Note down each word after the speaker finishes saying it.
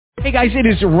Hey guys, it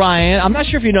is Ryan. I'm not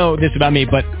sure if you know this about me,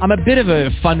 but I'm a bit of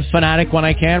a fun fanatic when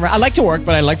I can. I like to work,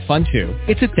 but I like fun too.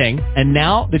 It's a thing. And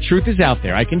now the truth is out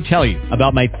there. I can tell you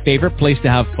about my favorite place to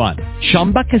have fun.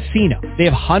 Chumba Casino. They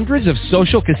have hundreds of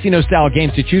social casino style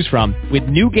games to choose from with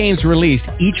new games released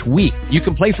each week. You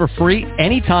can play for free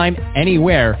anytime,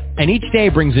 anywhere. And each day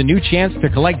brings a new chance to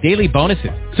collect daily bonuses.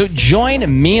 So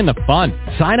join me in the fun.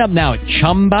 Sign up now at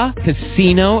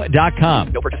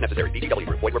ChumbaCasino.com. No purchase necessary. VGW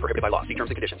Group. Void where prohibited by law. See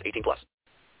terms and conditions. 18+.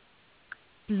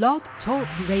 Blog Talk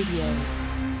Radio.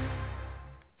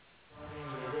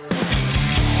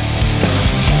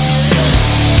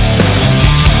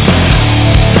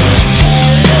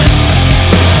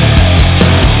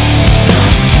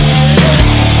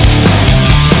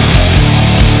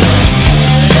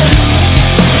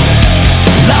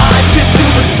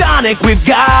 We've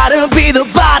gotta be the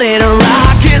body to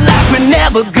rock it like we're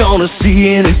never gonna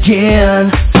see it again.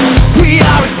 We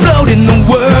are exploding, the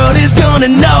world is gonna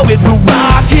know it. We'll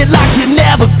rock it like you're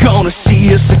never gonna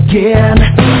see us again.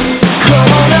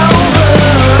 Come on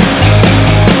over.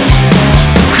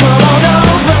 Come on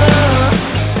over.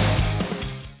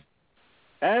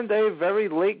 And a very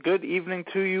late good evening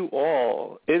to you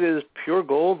all. It is Pure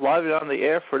Gold live on the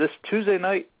air for this Tuesday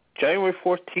night, January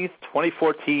 14th,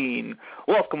 2014.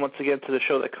 Welcome once again to the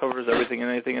show that covers everything and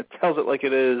anything and tells it like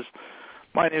it is.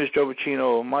 My name is Joe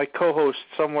Bacino. My co-host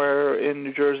somewhere in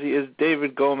New Jersey is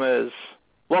David Gomez.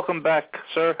 Welcome back,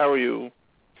 sir. How are you?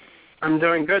 I'm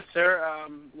doing good, sir.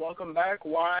 Welcome back.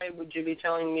 Why would you be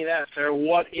telling me that, sir?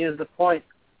 What is the point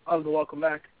of the welcome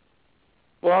back?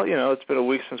 Well, you know, it's been a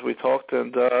week since we talked,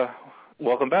 and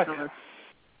welcome back.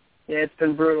 Yeah, it's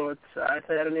been brutal. I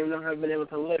don't even know how I've been able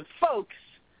to live. Folks,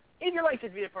 if you'd like to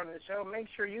be a part of the show, make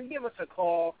sure you give us a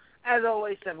call. As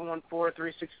always,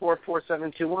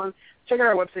 714-364-4721. Check out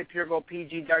our website,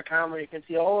 puregoldpg.com, where you can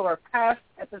see all of our past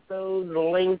episodes,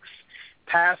 links,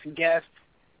 past guests,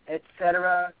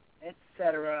 etc.,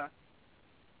 etc.,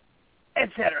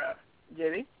 etc.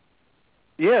 JD?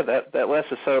 Yeah, that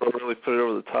last etc. really put it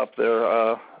over the top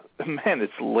there. Man,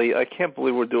 it's late. I can't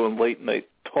believe we're doing late-night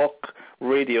talk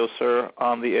radio, sir,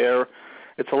 on the air.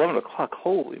 It's 11 o'clock.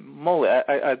 Holy moly.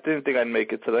 I didn't think I'd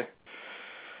make it today.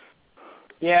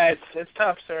 Yeah, it's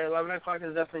tough, sir. 11 o'clock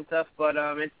is definitely tough, but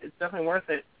it's definitely worth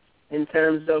it in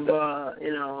terms of,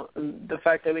 the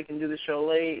fact that we can do the show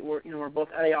late. We're both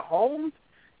at our homes.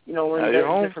 We're in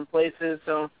different places,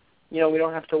 so, we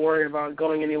don't have to worry about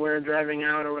going anywhere, driving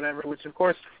out or whatever, which, of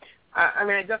course,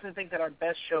 I definitely think that our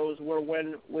best shows were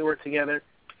when we were together.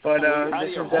 But this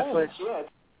is definitely...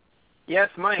 Yes,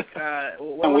 Mike. Out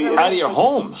of your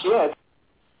homes? Yes.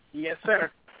 Yes,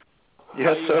 sir.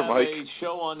 Yes, sir, Mike. You have a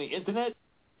show on the Internet?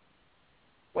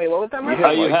 Wait, what was that, Mike?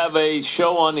 You have a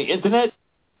show on the Internet?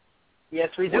 Yes,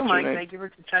 we do, Mike. Thank you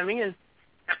for chiming in.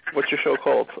 What's your show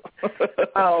called?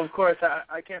 Oh, of course.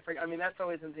 I can't forget. That's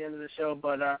always at the end of the show,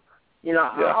 but,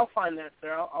 I'll find that,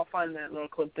 sir. I'll find that little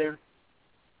clip there.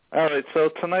 All right, so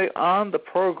tonight on the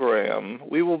program,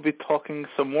 we will be talking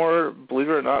some more, believe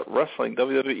it or not, wrestling,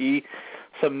 WWE,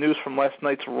 some news from last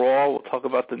night's Raw. We'll talk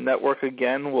about the network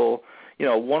again. We'll,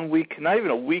 1 week, not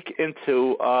even a week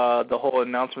into the whole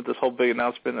announcement, this whole big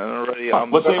announcement, and already...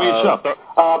 What's the name of your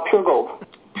show? Pure Gold.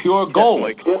 Pure Gold.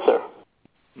 Yes, Mike. Yes, sir.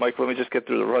 Mike, let me just get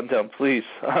through the rundown, please.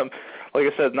 Like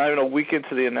I said, not even a week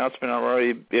into the announcement, I'm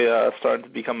already starting to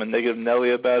become a negative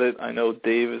Nelly about it. I know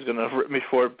Dave is going to rip me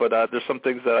for it, but there's some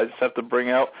things that I just have to bring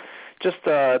out, just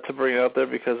to bring it out there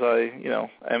because I,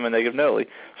 am a negative Nelly.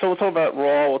 So we'll talk about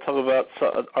Raw. We'll talk about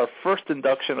our first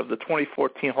induction of the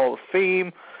 2014 Hall of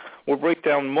Fame. We'll break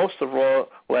down most of Raw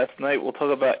last night. We'll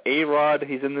talk about A-Rod.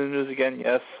 He's in the news again,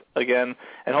 yes, again,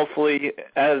 and hopefully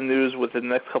out of the news within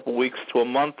the next couple weeks to a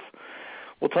month.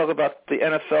 We'll talk about the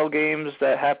NFL games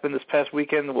that happened this past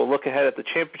weekend. We'll look ahead at the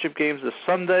championship games this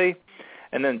Sunday.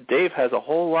 And then Dave has a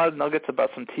whole lot of nuggets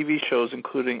about some TV shows,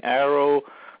 including Arrow,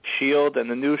 S.H.I.E.L.D., and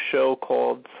the new show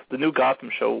called, the new Gotham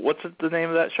show. What's the name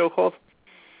of that show called?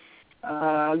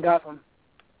 Gotham.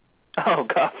 Oh,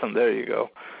 Gotham. There you go.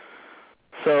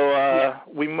 So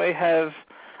we may have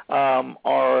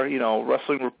our,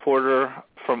 wrestling reporter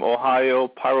from Ohio,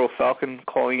 Pyro Falcon,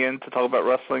 calling in to talk about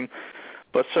wrestling.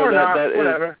 But so or that, not, that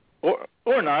whatever. is,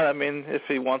 or not. If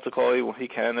he wants to call, he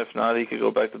can. If not, he could go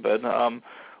back to bed,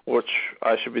 which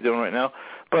I should be doing right now.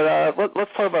 But let's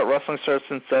talk about wrestling, sir,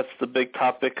 since that's the big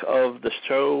topic of the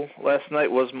show last night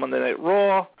was Monday Night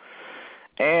Raw.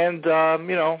 And,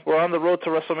 we're on the road to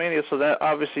WrestleMania, so that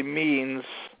obviously means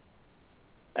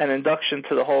an induction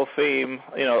to the Hall of Fame.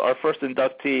 Our first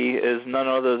inductee is none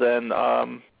other than,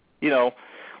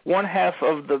 one half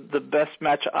of the best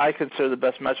match, I consider the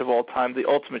best match of all time, the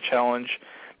Ultimate Challenge.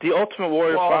 The Ultimate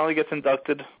Warrior finally gets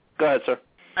inducted. Go ahead, sir.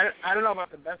 I don't know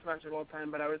about the best match of all time,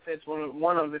 but I would say it's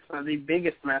one of if not the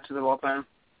biggest matches of all time.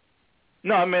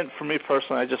 No, I mean, for me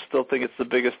personally, I just still think it's the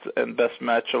biggest and best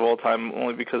match of all time,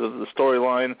 only because of the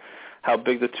storyline, how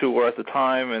big the two were at the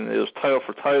time, and it was title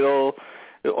for title,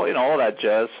 all that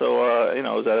jazz. So, it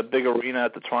was at a big arena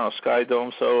at the Toronto Sky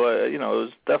Dome. So, it was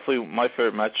definitely my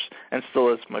favorite match, and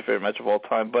still is my favorite match of all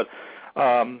time. But,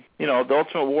 the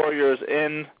Ultimate Warrior is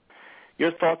in.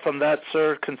 Your thoughts on that,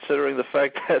 sir, considering the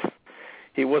fact that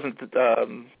he wasn't,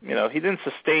 he didn't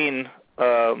sustain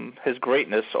his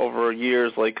greatness over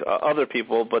years like other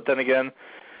people, but then again,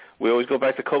 we always go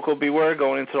back to Coco Beware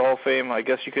going into the Hall of Fame. I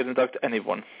guess you could induct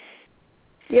anyone.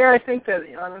 Yeah, I think that,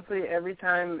 honestly, every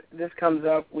time this comes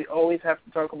up, we always have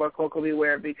to talk about Coco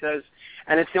Beware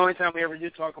and it's the only time we ever do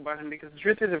talk about him, because the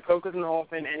truth is, if Coco's in the Hall of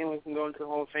Fame, anyone can go into the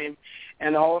Hall of Fame,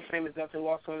 and the Hall of Fame is definitely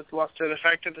lost on its luster. The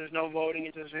fact that there's no voting,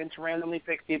 it's just to randomly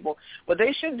pick people. What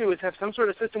they should do is have some sort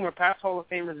of system where past Hall of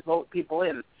Famers vote people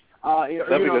in.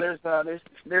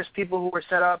 There's people who are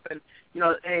set up, and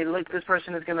hey, look, this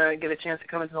person is gonna get a chance to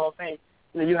come into the Hall of Fame.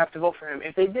 You have to vote for him.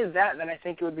 If they did that, then I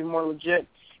think it would be more legit,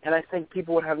 and I think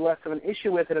people would have less of an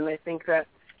issue with it, and I think that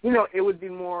it would be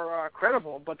more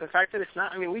credible. But the fact that it's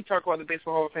not, we talked about the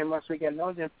Baseball Hall of Fame last week at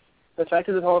nauseam. The fact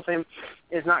that the Hall of Fame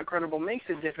is not credible makes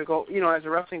it difficult. As a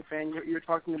wrestling fan, you're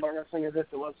talking about wrestling as if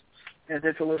it was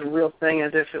a real thing,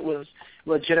 as if it was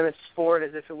legitimate sport,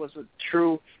 as if it was a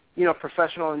true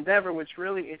professional endeavor, which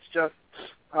really it's just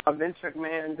Vince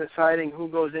McMahon deciding who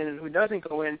goes in and who doesn't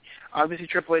go in. Obviously,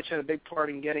 Triple H had a big part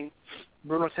in getting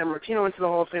Bruno Sammartino into the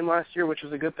Hall of Fame last year, which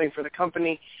was a good thing for the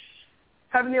company.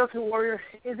 Having the Ultimate Warrior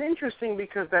is interesting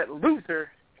because that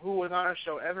loser who was on our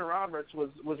show, Evan Roberts,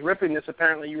 was ripping this.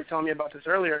 Apparently, you were telling me about this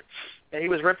earlier, that he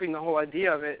was ripping the whole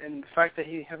idea of it, and the fact that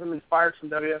he hasn't been fired from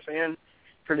WFAN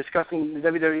for discussing the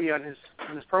WWE on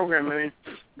his program,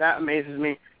 that amazes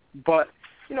me. But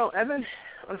Evan,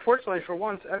 unfortunately for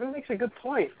once, Evan makes a good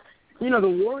point.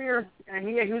 The Warrior, and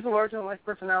he was a larger-than-life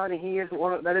personality.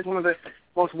 That is one of the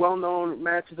most well-known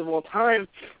matches of all time.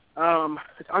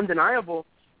 It's undeniable.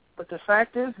 But the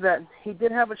fact is that he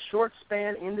did have a short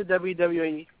span in the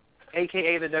WWE,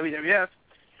 a.k.a. the WWF,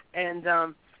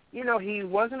 and, he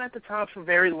wasn't at the top for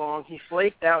very long. He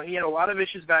flaked out. He had a lot of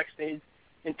issues backstage.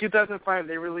 In 2005,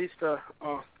 they released a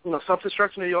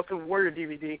Self-Destruction of the Ultimate Warrior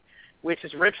DVD, which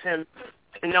just rips him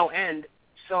to no end.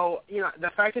 So,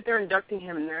 the fact that they're inducting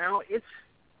him now,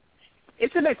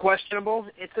 it's a bit questionable.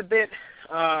 It's a bit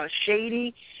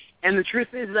shady. And the truth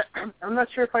is that I'm not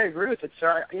sure if I agree with it,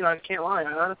 sir. I can't lie.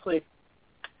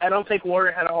 I don't think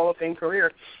Warrior had a Hall of Fame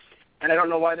career, and I don't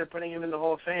know why they're putting him in the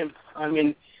Hall of Fame.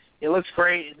 It looks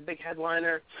great. It's a big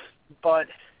headliner. But,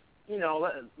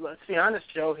 let's be honest,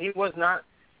 Joe. He was not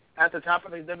at the top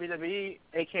of the WWE,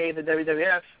 a.k.a. the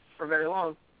WWF, for very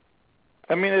long.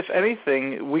 If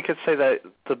anything, we could say that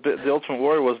the Ultimate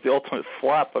Warrior was the ultimate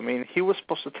flop. He was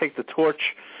supposed to take the torch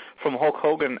from Hulk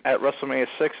Hogan at WrestleMania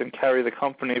 6 and carry the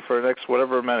company for the next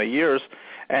whatever amount of years,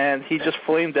 and he just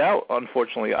flamed out,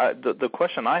 unfortunately. The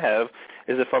question I have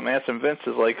is, if I'm asking Vince,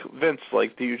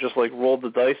 do you just roll the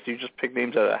dice? Do you just pick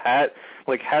names out of a hat?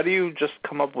 How do you just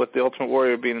come up with the Ultimate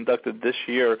Warrior being inducted this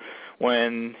year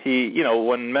when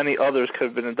when many others could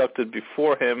have been inducted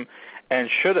before him and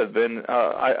should have been?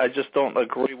 I just don't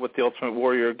agree with the Ultimate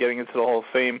Warrior getting into the Hall of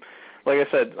Fame. Like I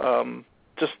said,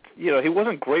 he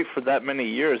wasn't great for that many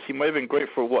years. He might have been great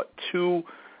for 2,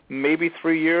 maybe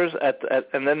 3 years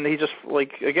and then he just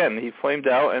he flamed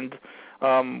out and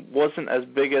wasn't as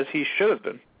big as he should have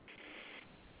been.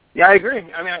 Yeah, I agree.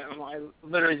 I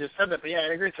literally just said that, but yeah,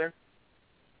 I agree, sir.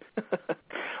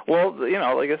 Well,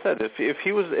 like I said, if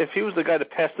he was the guy to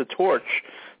pass the torch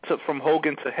from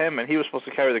Hogan to him, and he was supposed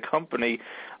to carry the company,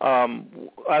 I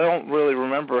don't really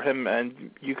remember him, and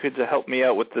you could help me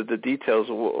out with the details.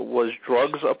 Was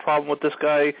drugs a problem with this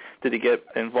guy? Did he get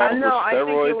involved with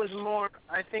steroids?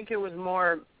 I think it was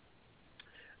more.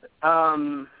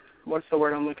 What's the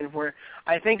word I'm looking for?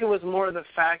 I think it was more the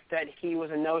fact that he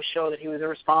was a no-show, that he was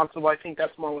irresponsible. I think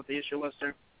that's more what the issue was,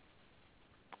 sir.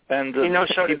 And he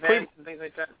no-showed events and things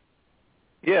like that.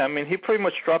 Yeah, he pretty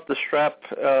much dropped the strap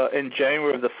in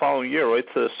January of the following year, right,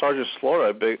 to Sergeant Slaughter,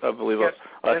 I believe. Yes,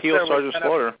 heel Sergeant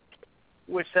Slaughter.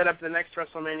 Which set up the next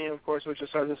WrestleMania, of course, which was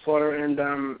Sergeant Slaughter and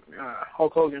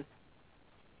Hulk Hogan.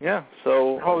 Yeah,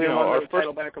 so Hogan won the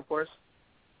title back, of course.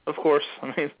 Of course,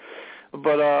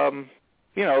 but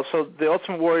so the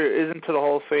Ultimate Warrior is into the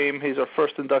Hall of Fame. He's our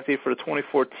first inductee for the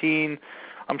 2014.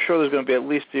 I'm sure there's going to be at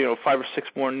least 5 or 6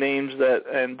 more names that,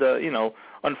 and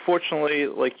unfortunately,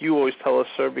 like you always tell us,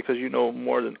 sir, because you know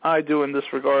more than I do in this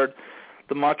regard,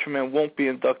 the Macho Man won't be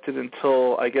inducted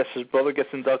until, I guess, his brother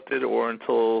gets inducted, or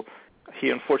until he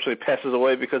unfortunately passes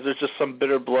away because there's just some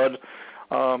bitter blood.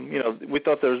 We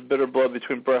thought there was bitter blood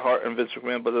between Bret Hart and Vince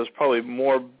McMahon, but there's probably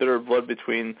more bitter blood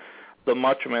between the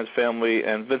Macho Man's family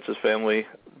and Vince's family.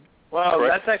 Well,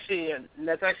 correct?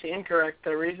 that's actually incorrect.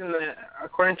 The reason that,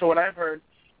 according to what I've heard,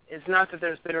 is not that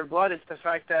there's bitter blood. It's the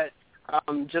fact that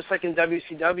just like in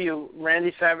WCW,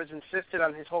 Randy Savage insisted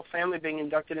on his whole family being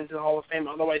inducted into the Hall of Fame.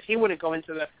 Otherwise, he wouldn't go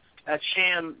into that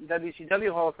sham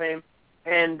WCW Hall of Fame.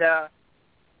 And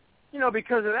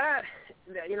because of that,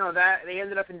 that they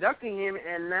ended up inducting him,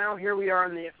 and now here we are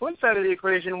on the flip side of the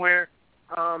equation where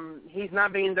he's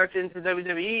not being inducted into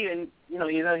WWE, and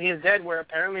he is dead. Where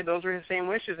apparently those were his same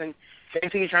wishes, and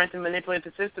basically trying to manipulate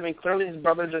the system. And clearly, his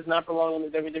brother does not belong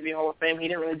in the WWE Hall of Fame. He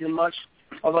didn't really do much,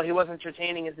 although he was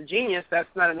entertaining as a genius. That's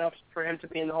not enough for him to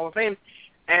be in the Hall of Fame.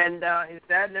 And his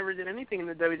dad never did anything in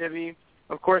the WWE.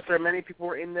 Of course, there are many people who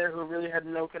were in there who really had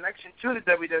no connection to the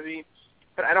WWE,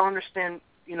 but I don't understand,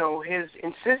 his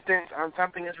insistence on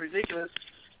something as ridiculous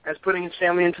as putting his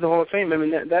family into the Hall of Fame. I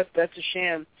mean, that's a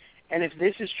sham. And if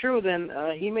this is true, then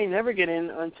he may never get in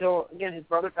until, again, his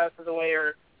brother passes away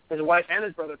or his wife and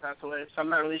his brother pass away. So I'm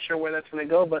not really sure where that's going to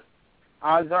go, but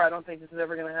odds are I don't think this is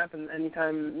ever going to happen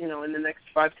anytime, in the next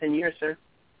 5-10 years, sir.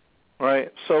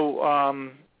 Right.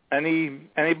 So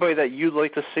anybody that you'd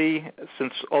like to see,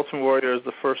 since Ultimate Warrior is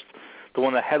the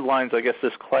one that headlines, I guess,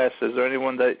 this class, is there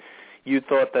anyone that you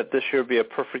thought that this year would be a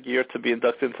perfect year to be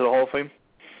inducted into the Hall of Fame?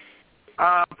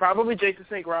 Probably Jason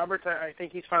St. Roberts. I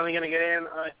think he's finally going to get in.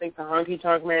 I think the Honky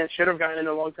Tonk Man should have gotten in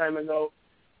a long time ago.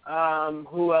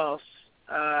 Who else?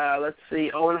 Let's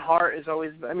see. Owen Hart is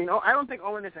always. I don't think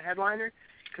Owen is a headliner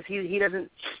because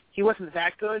he wasn't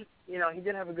that good. He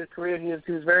did have a good career. He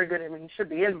was very good. I mean, he should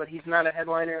be in, but he's not a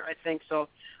headliner, I think. So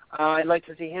I'd like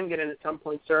to see him get in at some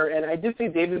point, sir. And I do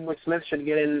think David Boy Smith should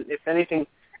get in. If anything,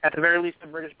 at the very least, the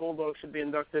British Bulldog should be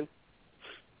inducted.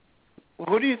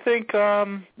 Who do you think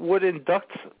would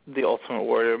induct the Ultimate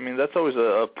Warrior? I mean, that's always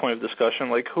a point of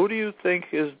discussion. Like, who do you think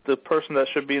is the person that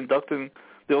should be inducting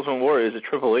the Ultimate Warrior? Is it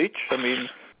Triple H? I mean,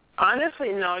 honestly,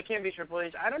 no, it can't be Triple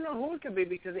H. I don't know who it could be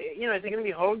because, is it going to be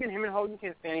Hogan? Him and Hogan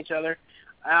can't stand each other.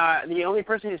 The only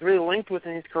person he's really linked with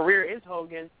in his career is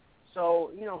Hogan. So,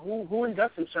 who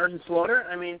inducts him? Sergeant Slaughter?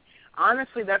 I mean,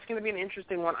 honestly, that's going to be an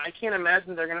interesting one. I can't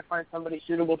imagine they're going to find somebody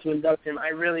suitable to induct him.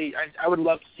 I would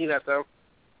love to see that, though.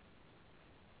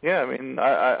 Yeah, I mean,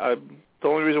 I the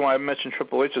only reason why I mentioned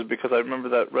Triple H is because I remember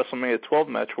that WrestleMania 12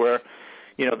 match where,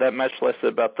 that match lasted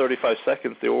about 35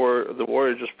 seconds. The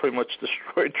Warrior just pretty much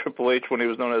destroyed Triple H when he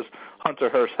was known as Hunter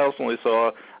Hearst Helmsley.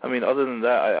 So, I mean, other than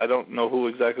that, I don't know who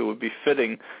exactly would be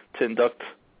fitting to induct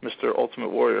Mr. Ultimate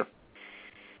Warrior.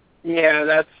 Yeah,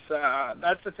 that's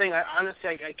the thing. Honestly,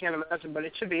 I can't imagine, but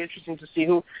it should be interesting to see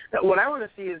who. What I want to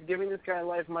see is giving this guy a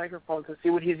live microphone to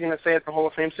see what he's going to say at the Hall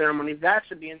of Fame ceremony. That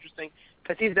should be interesting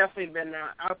because he's definitely been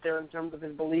out there in terms of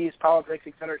his beliefs, politics,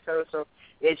 et cetera, et cetera. So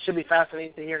it should be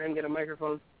fascinating to hear him get a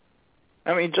microphone.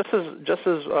 I mean, just as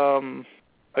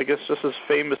I guess just as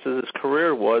famous as his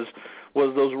career was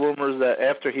those rumors that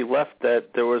after he left that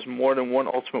there was more than one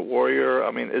Ultimate Warrior.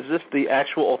 I mean, is this the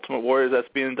actual Ultimate Warrior that's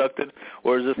being inducted,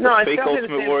 or is this the fake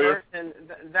Ultimate Warrior? And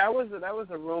that was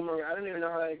a rumor. I don't even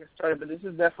know how that got started, but this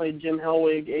is definitely Jim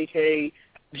Hellwig,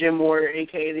 a.k.a. Jim Warrior,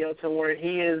 a.k.a. the Ultimate Warrior.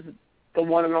 He is the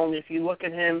one and only. If you look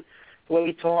at him, the way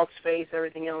he talks, face,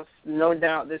 everything else, no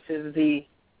doubt this is the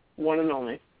one and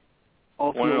only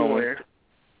Ultimate Warrior.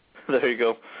 There you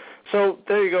go. So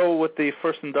there you go with the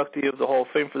first inductee of the Hall of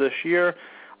Fame for this year.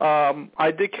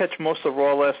 I did catch most of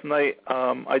Raw last night.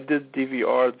 I did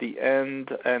DVR the end,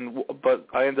 but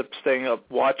I ended up staying up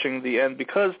watching the end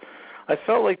because I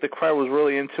felt like the crowd was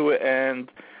really into it. And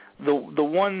the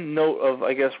one note of,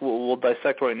 I guess, we'll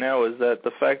dissect right now is that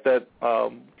the fact that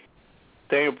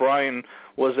Daniel Bryan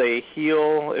was a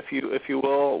heel, if you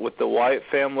will, with the Wyatt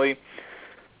family.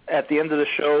 At the end of the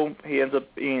show, he ends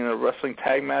up being in a wrestling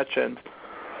tag match and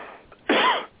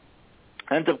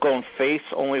ends up going face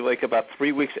only like about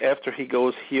 3 weeks after he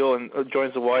goes heel and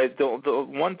joins the Wyatt. The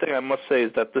one thing I must say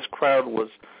is that this crowd was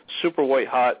super white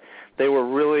hot. They were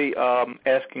really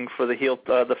asking for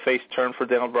the face turn for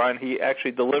Daniel Bryan. He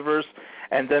actually delivers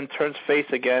and then turns face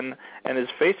again and is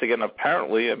face again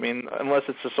apparently. I mean, unless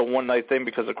it's just a one-night thing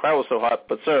because the crowd was so hot.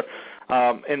 But, sir,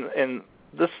 and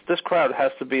this crowd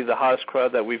has to be the hottest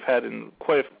crowd that we've had in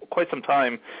quite some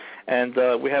time. And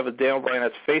we have a Daniel Bryan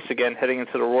that's face again heading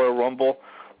into the Royal Rumble.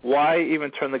 Why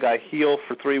even turn the guy heel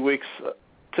for 3 weeks?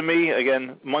 To me,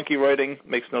 again, monkey writing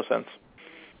makes no sense.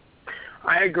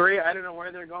 I agree. I don't know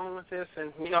where they're going with this.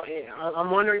 And,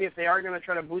 I'm wondering if they are going to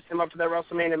try to boost him up to that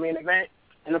WrestleMania main event.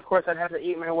 And, of course, I'd have to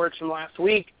eat my words from last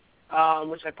week,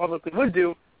 which I publicly would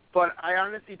do. But I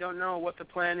honestly don't know what the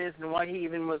plan is and why he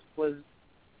even was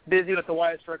busy with the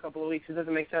Wyatts for a couple of weeks. It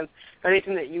doesn't make sense.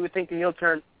 Anything that you would think the heel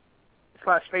turn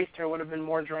 / face turn would have been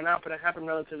more drawn out, but it happened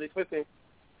relatively quickly.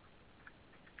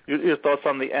 Your thoughts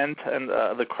on the end and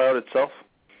the crowd itself?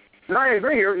 No, I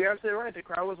agree. You're absolutely right. The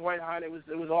crowd was white hot. It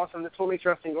was awesome. That's what makes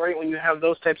wrestling great when you have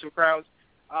those types of crowds.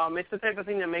 It's the type of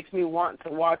thing that makes me want to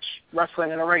watch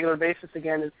wrestling on a regular basis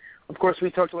again. And of course, we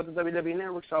talked about the WWE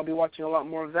Network, so I'll be watching a lot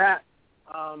more of that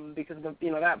because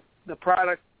the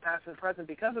product past and present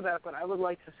because of that. But I would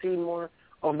like to see more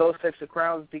of those types of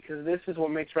crowds because this is what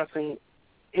makes wrestling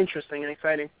interesting and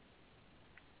exciting.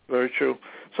 Very true.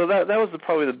 So that was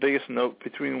probably the biggest note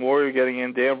between Warrior getting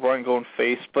in, Dan Bryan going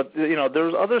face. But there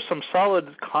was some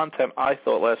solid content I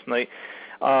thought last night.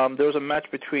 There was a match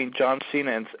between John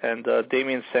Cena and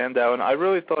Damien Sandow, and I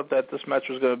really thought that this match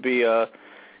was going to be a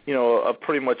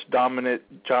pretty much dominant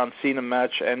John Cena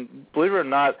match. And believe it or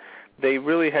not, they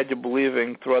really had you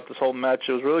believing throughout this whole match.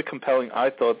 It was really compelling. I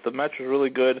thought the match was really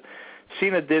good.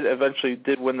 Cena eventually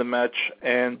win the match,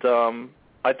 and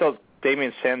I thought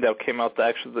Damien Sandow came out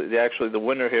actually the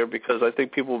winner here because I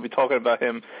think people will be talking about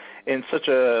him in such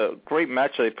a great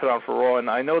match that he put on for Raw. And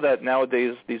I know that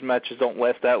nowadays these matches don't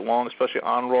last that long, especially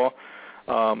on Raw.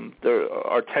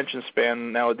 Our attention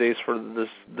span nowadays for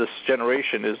this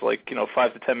generation is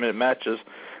 5 to 10 minute matches.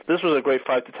 This was a great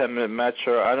 5 to 10 minute match.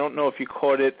 I don't know if you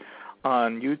caught it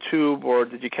on YouTube or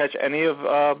did you catch any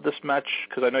of this match?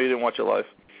 Because I know you didn't watch it live.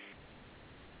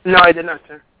 No, I did not,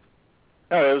 sir.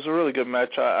 No, it was a really good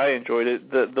match. I enjoyed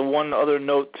it. The one other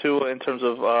note, too, in terms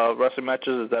of wrestling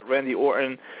matches is that Randy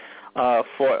Orton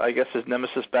fought, I guess, his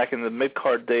nemesis back in the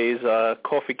mid-card days,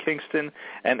 Kofi Kingston,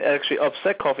 and actually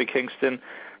upset Kofi Kingston.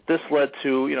 This led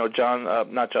to,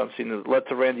 not John Cena, led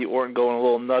to Randy Orton going a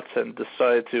little nuts and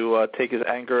decided to take his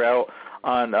anger out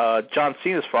on John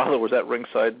Cena's father was at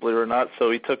ringside, believe it or not,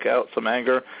 so he took out some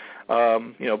anger,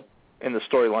 in the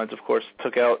storylines, of course,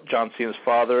 took out John Cena's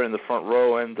father in the front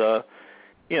row, and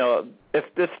if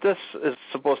this is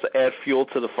supposed to add fuel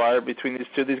to the fire between these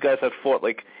two, these guys have fought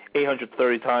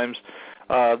 830 times.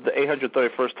 The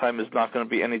 831st time is not going to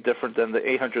be any different than the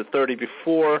 830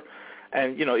 before.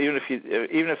 And even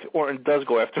if Orton does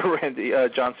go after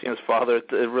John Cena's father,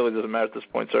 it really doesn't matter at this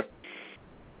point, sir.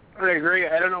 I agree.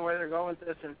 I don't know where they're going with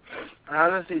this, and I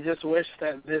honestly just wish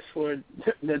that this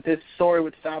story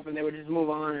would stop and they would just move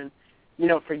on and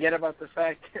forget about the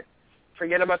fact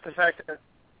that.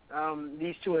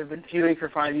 These two have been feuding for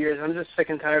 5 years. I'm just sick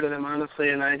and tired of them, honestly,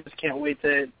 and I just can't wait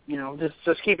to,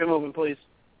 just keep it moving, please.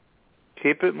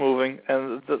 Keep it moving.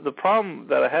 And the problem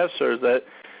that I have, sir, is that,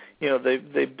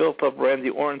 they built up Randy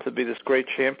Orton to be this great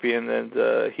champion,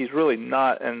 and he's really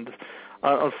not. And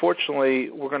unfortunately,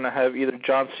 we're going to have either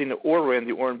John Cena or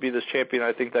Randy Orton be this champion.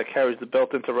 I think that carries the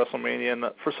belt into WrestleMania. And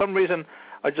for some reason,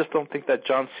 I just don't think that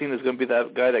John Cena is going to be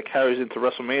that guy that carries into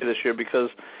WrestleMania this year because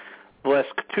the last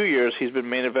 2 years he's been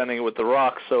main eventing with The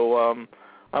Rock. So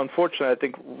unfortunately, I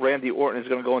think Randy Orton is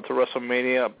going to go into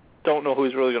WrestleMania. Don't know who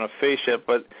he's really going to face yet,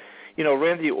 but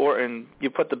Randy Orton,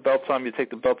 you put the belts on him, you take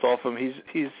the belts off him.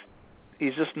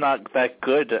 He's just not that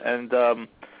good. And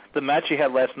the match he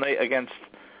had last night against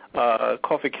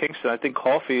Kofi Kingston, I think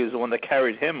Kofi is the one that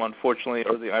carried him, unfortunately,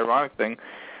 or the ironic thing.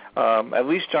 At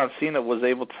least John Cena was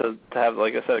able to have,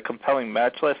 like I said, a compelling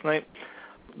match last night.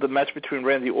 The match between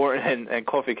Randy Orton and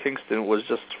Kofi Kingston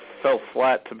fell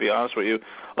flat, to be honest with you.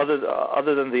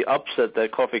 Other than the upset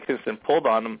that Kofi Kingston pulled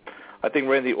on him, I think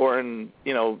Randy Orton,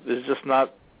 is just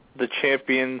not the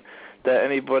champion that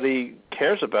anybody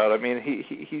cares about. I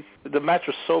mean, the match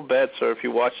was so bad, sir. If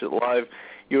you watched it live,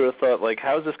 you would have thought,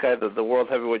 how is this guy the world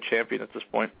heavyweight champion at this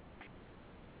point?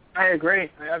 I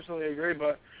agree. I absolutely agree.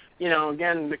 But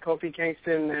again, the Kofi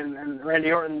Kingston and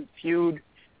Randy Orton feud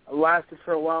lasted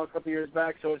for a while, a couple years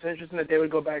back, so it's interesting that they would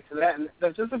go back to that. And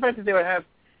just the fact that they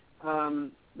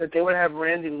would have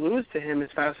Randy lose to him is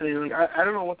fascinating. I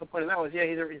don't know what the point of that was. Yeah,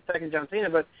 he's second John Cena,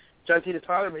 but John Cena's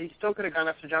father, but he still could have gone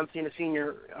after John Cena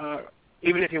Sr.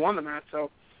 Even if he won the match.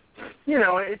 So,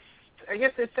 I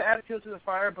guess it's to add fuel to the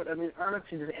fire. But I mean,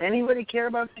 honestly, does anybody care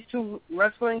about these two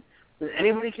wrestling? Does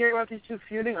anybody care about these two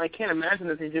feuding? I can't imagine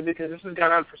that they do because this has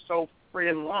gone on for so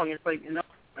freaking long. It's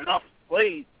enough,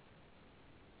 please.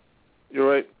 You're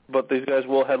right, but these guys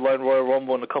will headline Royal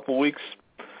Rumble in a couple weeks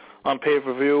on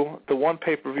pay-per-view. The one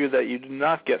pay-per-view that you do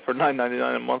not get for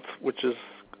 $9.99 a month, which is,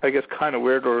 I guess, kind of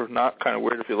weird or not kind of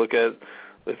weird if you look at it.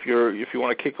 If you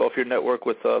want to kick off your network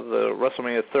with the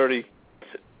WrestleMania 30,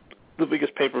 the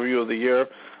biggest pay-per-view of the year,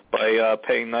 by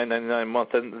paying $9.99 a month,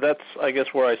 and that's, I guess,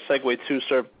 where I segue to,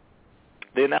 sir.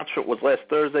 The announcement was last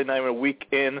Thursday, not even a week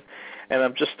in, and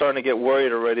I'm just starting to get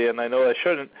worried already, and I know I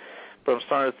shouldn't. but I'm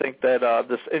starting to think that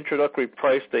this introductory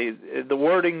price, the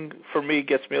wording for me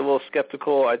gets me a little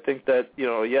skeptical. I think that,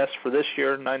 yes, for this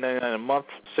year, $9.99 a month,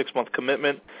 6-month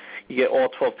commitment, you get all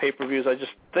 12 pay-per-views. I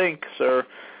just think, sir,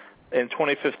 in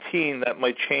 2015 that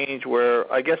might change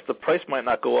where I guess the price might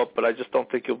not go up, but I just don't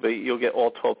think you'll get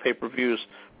all 12 pay-per-views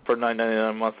for $9.99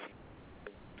 a month.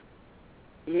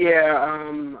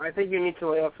 Yeah, I think you need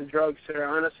to lay off the drugs, sir,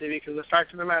 honestly, because the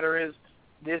fact of the matter is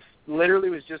this literally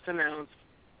was just announced.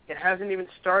 It hasn't even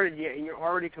started yet, and you're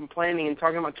already complaining and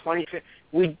talking about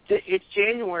 2015. It's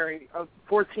January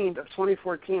 14th of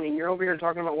 2014, and you're over here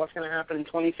talking about what's going to happen in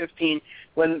 2015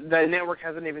 when the network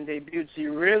hasn't even debuted. So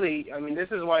you really, this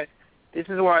is why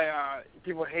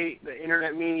people hate the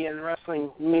internet media and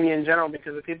wrestling media in general,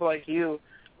 because of people like you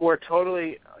who are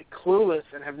totally clueless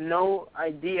and have no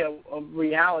idea of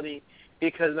reality,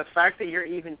 because the fact that you're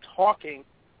even talking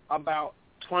about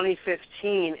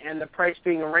 2015 and the price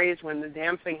being raised when the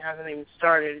damn thing hasn't even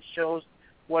started, it shows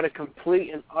what a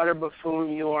complete and utter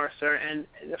buffoon you are, sir. And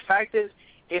the fact is,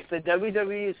 if the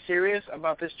WWE is serious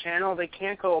about this channel, they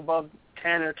can't go above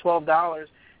 $10 or $12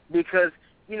 because,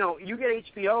 you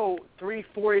get HBO, 3,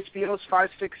 4 HBOs, 5,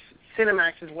 6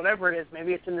 Cinemaxes, whatever it is.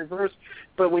 Maybe it's in reverse.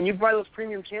 But when you buy those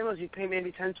premium channels, you pay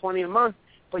maybe $10, $20 a month,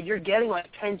 but you're getting like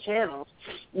 10 channels,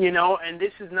 and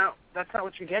that's not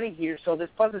what you're getting here. So this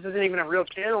isn't even a real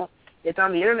channel. It's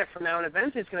on the internet from now, and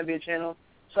eventually it's going to be a channel.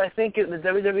 So I think the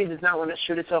WWE does not want to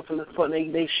shoot itself in the foot,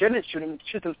 and they shouldn't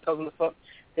shoot themselves in the foot.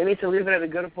 They need to leave it at a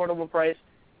good, affordable price.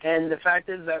 And the fact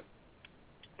is that,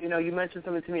 you mentioned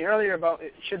something to me earlier about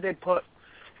should they put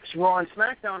Raw and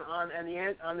SmackDown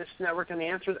on this network, and the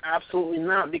answer is absolutely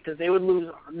not, because they would lose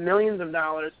millions of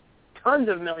dollars, tons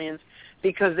of millions,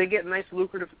 because they get nice,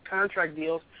 lucrative contract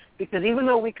deals. Because even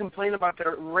though we complain about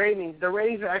their ratings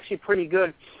are actually pretty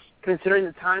good, considering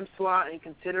the time slot and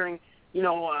considering,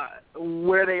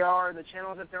 where they are, the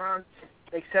channels that they're on,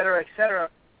 et cetera, et cetera.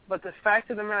 But the fact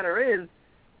of the matter is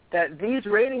that these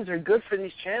ratings are good for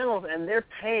these channels, and they're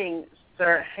paying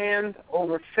their hand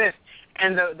over fist.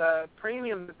 And the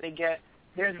premium that they get,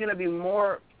 there's going to be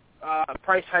more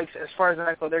price hikes as far as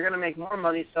that go. They're going to make more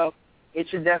money, so it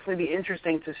should definitely be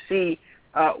interesting to see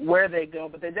where they go.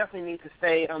 But they definitely need to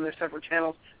stay on their separate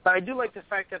channels. But I do like the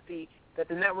fact that the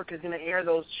network is going to air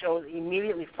those shows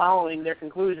immediately following their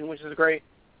conclusion, which is great.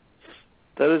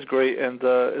 That is great, and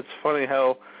it's funny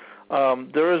how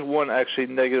there is one actually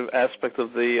negative aspect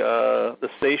of the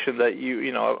station that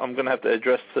I'm going to have to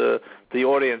address to the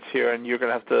audience here, and you're going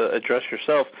to have to address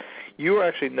yourself. You were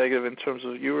actually negative in terms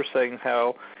of, you were saying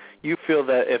how you feel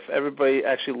that if everybody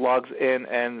actually logs in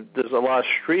and there's a lot of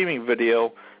streaming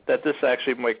video, that this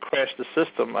actually might crash the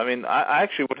system. I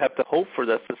actually would have to hope for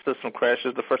that the system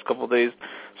crashes the first couple of days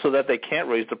so that they can't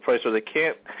raise the price or they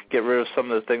can't get rid of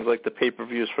some of the things like the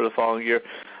pay-per-views for the following year.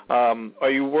 Are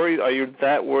you worried? Are you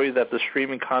that worried that the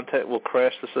streaming content will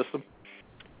crash the system?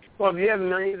 Well, if you have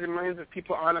millions and millions of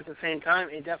people on at the same time,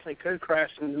 it definitely could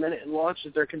crash. And the minute it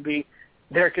launches, there could be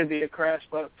a crash.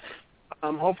 But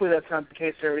hopefully that's not the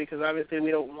case, sir, because obviously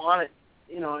we don't want it.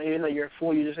 Even though you're a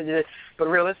fool, you just did it. But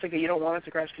realistically, you don't want it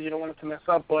to crash because you don't want it to mess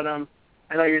up. But I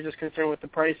know you're just concerned with the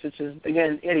price, which is,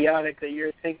 again, idiotic that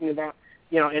you're thinking about,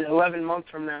 in 11 months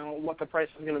from now, what the price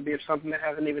is going to be of something that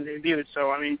hasn't even debuted.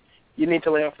 So, you need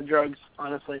to lay off the drugs,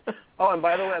 honestly. Oh, and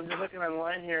by the way, I'm just looking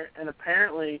online here, and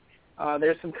apparently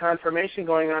there's some confirmation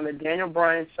going on that Daniel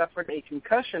Bryan suffered a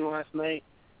concussion last night.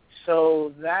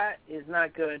 So that is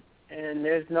not good. And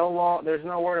there's no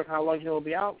word of how long he will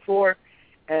be out for.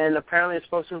 And apparently a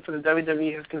spokesman for the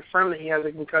WWE has confirmed that he has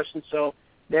a concussion, so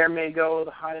there may go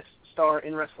the hottest star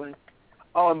in wrestling.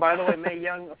 Oh, and by the way, Mae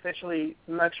Young officially,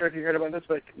 I'm not sure if you heard about this,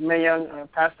 but Mae Young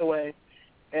passed away,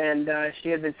 and she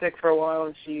had been sick for a while,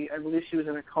 and I believe she was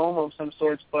in a coma of some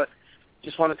sorts, but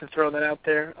just wanted to throw that out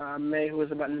there. Mae, who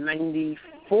was about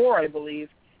 94, I believe,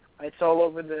 it's all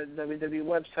over the WWE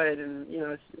website, and,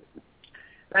 it's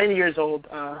 90 years old.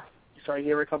 Sorry,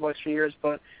 gave her a couple extra years,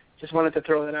 but just wanted to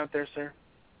throw that out there, sir.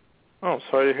 Oh,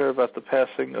 sorry to hear about the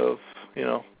passing of,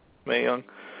 Mae Young.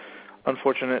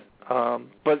 Unfortunate.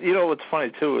 But, what's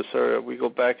funny, too, is, sir, we go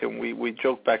back and we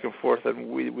joke back and forth, and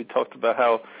we talked about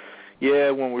how,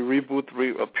 when we reboot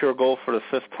Pure Gold for the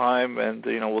 5th time, and,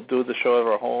 we'll do the show at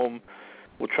our home,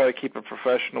 we'll try to keep it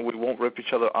professional. We won't rip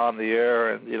each other on the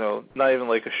air, and, not even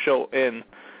like a show in,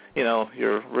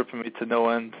 you're ripping me to no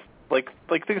end. Like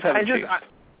things haven't changed.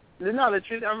 No, the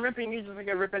truth, I'm ripping you just like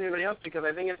I rip anybody else, because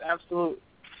I think it's absolute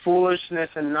foolishness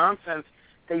and nonsense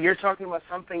that you're talking about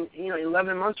something,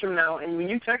 11 months from now, and when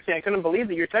you text me, I couldn't believe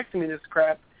that you're texting me this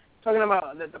crap, talking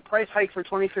about the price hike for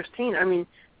 2015.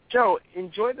 Joe,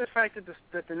 enjoy the fact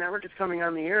that the network is coming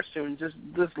on the air soon. Just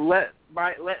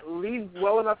leave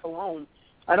well enough alone.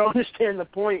 I don't understand the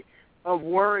point of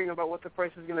worrying about what the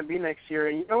price is going to be next year.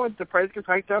 And you know what? The price gets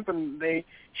hiked up and they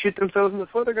shoot themselves in the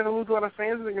foot. They're going to lose a lot of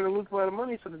fans and they're going to lose a lot of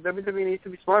money. So the WWE needs to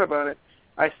be smart about it.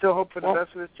 I still hope for the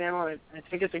best for this channel. I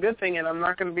think it's a good thing, and I'm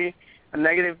not going to be a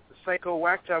negative psycho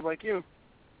whack job like you.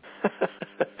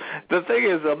 The thing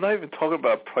is, I'm not even talking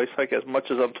about price hike as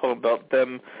much as I'm talking about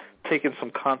them taking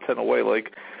some content away.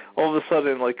 Like, all of a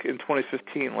sudden, like in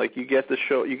 2015, like you get the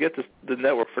show, you get the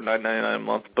network for $9.99 a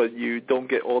month, but you don't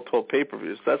get all 12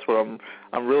 pay-per-views. That's what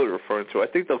I'm really referring to. I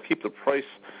think they'll keep the price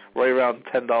right around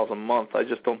 $10 a month. I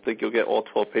just don't think you'll get all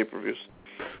 12 pay-per-views.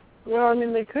 Well, I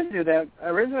mean, they could do that.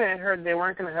 Originally, I heard they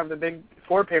weren't going to have the big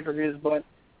 4 pay-per-views, but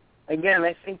again,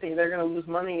 I think they're going to lose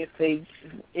money if they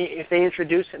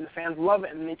introduce it and the fans love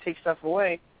it and they take stuff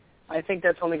away. I think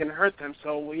that's only going to hurt them.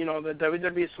 So, you know, the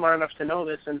WWE is smart enough to know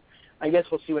this, and I guess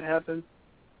we'll see what happens.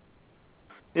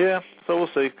 Yeah, so we'll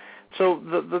see. So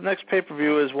the next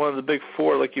pay-per-view is one of the big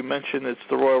 4, like you mentioned. It's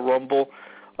the Royal Rumble.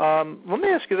 Let me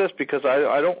ask you this, because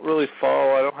I don't really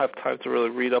follow. I don't have time to really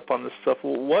read up on this stuff.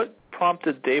 What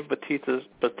prompted Dave Batista's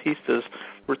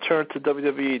return to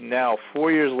WWE now,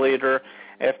 4 years later,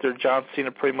 after John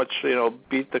Cena pretty much, you know,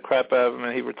 beat the crap out of him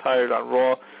and he retired on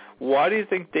Raw? Why do you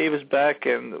think Dave is back,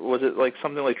 and was it like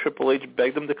something like Triple H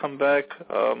begged him to come back?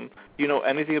 Do you know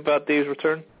anything about Dave's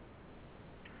return?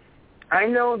 I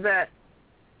know that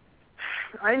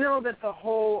the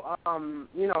whole,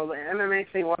 you know, the MMA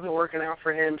thing wasn't working out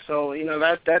for him, so, you know,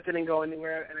 that didn't go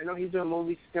anywhere. And I know he's doing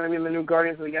movies. He's going to be in the new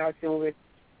Guardians of the Galaxy movie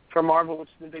for Marvel, which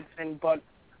is the big thing. But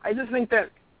I just think that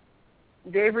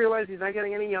Dave realized he's not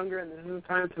getting any younger, and this is the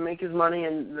time to make his money.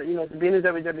 And, you know, to be in the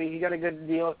WWE, he got a good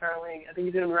deal, apparently. I think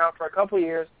he's been around for a couple of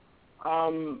years,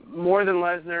 more than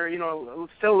Lesnar, you know,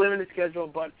 still limited schedule.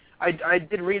 But I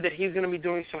did read that he's going to be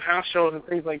doing some house shows and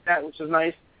things like that, which is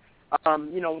nice.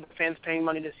 You know, with the fans paying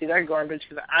money to see that garbage,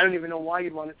 because I don't even know why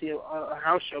you'd want to see a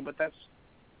house show, but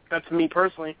that's me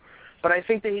personally. But I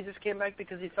think that he just came back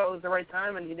because he felt it was the right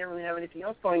time and he didn't really have anything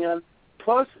else going on.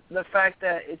 Plus the fact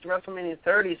that it's WrestleMania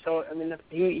 30, so, I mean,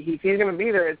 if he's going to be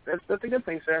there, that's a good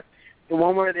thing, sir. In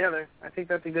one way or the other. I think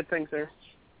that's a good thing, sir.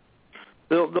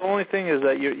 The only thing is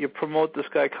that you promote this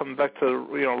guy coming back to,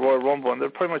 you know, Royal Rumble, and they're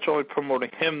pretty much only promoting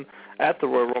him at the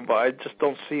Royal Rumble. I just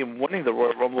don't see him winning the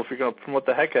Royal Rumble if you're going to promote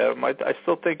the heck out of him. I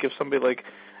still think if somebody like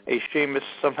a Sheamus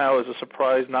somehow is a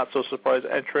surprise, not so surprise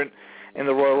entrant in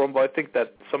the Royal Rumble, I think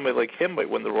that somebody like him might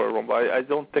win the Royal Rumble. I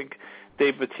don't think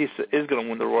Dave Batista is going to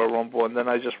win the Royal Rumble, and then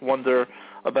I just wonder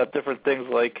about different things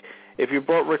like if you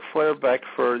brought Ric Flair back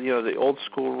for, you know, the old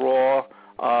school Raw,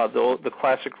 the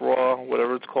classic Raw,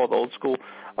 whatever it's called, old school.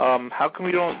 How come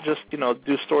you don't just, you know,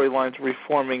 do storylines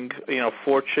reforming, you know,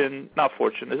 Evolution,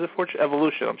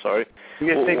 I'm sorry.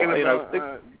 You're thinking about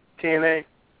TNA?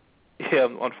 Yeah,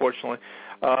 unfortunately.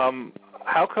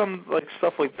 How come, like,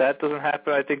 stuff like that doesn't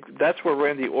happen? I think that's where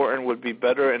Randy Orton would be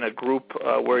better in a group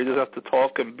where he doesn't have to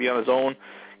talk and be on his own.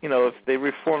 You know, if they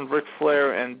reformed Ric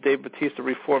Flair and Dave Batista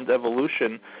reformed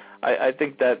Evolution, I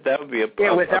think that would be a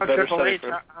better Triple H.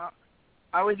 setting.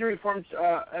 How would you reform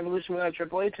Evolution without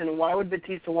Triple H, and why would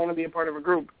Batista want to be a part of a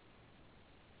group?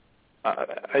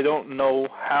 I don't know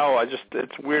how.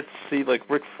 It's weird to see, like,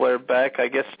 Ric Flair back. I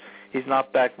guess he's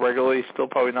not back regularly. He's still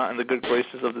probably not in the good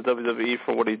graces of the WWE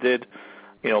for what he did,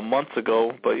 you know, months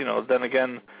ago. But, you know, then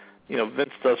again, you know,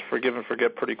 Vince does forgive and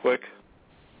forget pretty quick.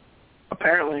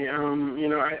 Apparently, you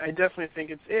know, I definitely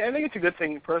think it's a good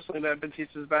thing personally that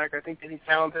Batista's back. I think that he's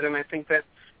talented, and I think that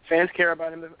fans care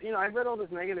about him. You know, I read all this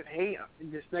negative hate,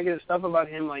 this negative stuff about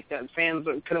him, like that fans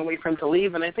couldn't wait for him to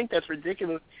leave, and I think that's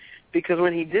ridiculous because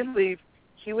when he did leave,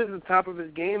 he was at the top of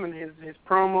his game and his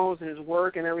promos and his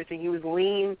work and everything. He was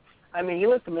lean. I mean, he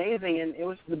looked amazing, and it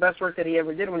was the best work that he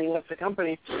ever did when he left the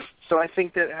company. So I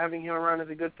think that having him around is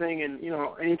a good thing, and, you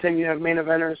know, anytime you have main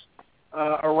eventers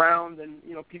around and,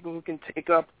 you know, people who can take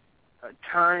up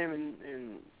time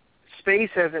and space,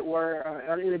 as it were,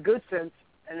 in a good sense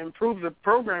and improve the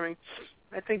programming,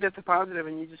 I think that's a positive,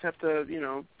 and you just have to, you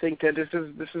know, think that this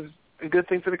is a good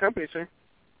thing for the company, sir.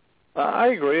 I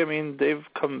agree. I mean, Dave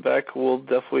coming back will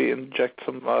definitely inject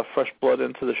some fresh blood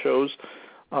into the shows.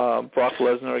 Brock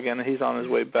Lesnar, again, he's on his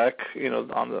way back, you know,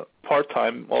 on the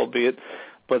part-time, albeit,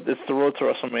 but it's the road to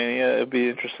WrestleMania. It'd be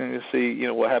interesting to see, you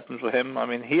know, what happens with him. I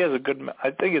mean, he has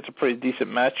I think it's a pretty decent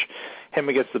match, him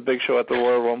against the Big Show at the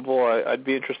Royal Rumble. I'd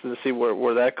be interested to see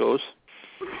where that goes.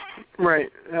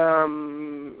 Right.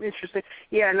 Interesting.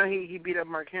 Yeah, I know he beat up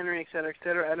Mark Henry, et cetera, et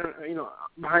cetera. I don't, you know,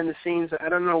 behind the scenes, I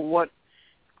don't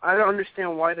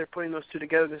understand why they're putting those two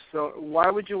together. So why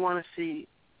would you want to see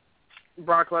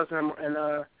Brock Lesnar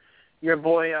and your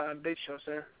boy Big Show,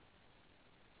 sir?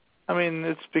 I mean,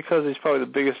 it's because he's probably the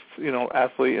biggest,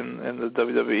 athlete in the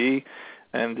WWE,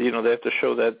 and they have to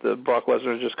show that Brock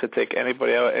Lesnar just could take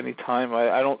anybody out at any time.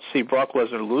 I don't see Brock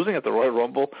Lesnar losing at the Royal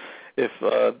Rumble. If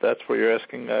that's what you're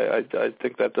asking, I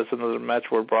think that's another match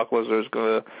where Brock Lesnar is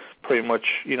going to pretty much,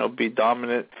 be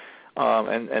dominant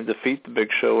and defeat the Big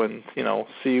Show, and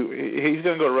see he's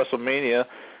going to go to WrestleMania,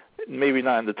 maybe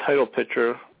not in the title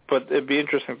picture, but it'd be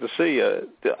interesting to see.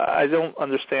 I don't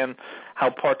understand how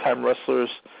part-time wrestlers,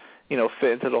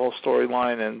 fit into the whole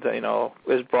storyline, and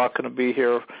is Brock going to be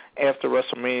here after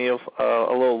WrestleMania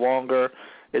a little longer?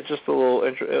 It's just a little.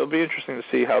 It'll be interesting to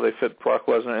see how they fit Brock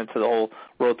Lesnar into the whole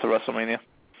road to WrestleMania.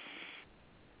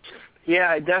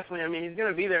 Yeah, definitely. I mean, he's going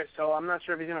to be there, so I'm not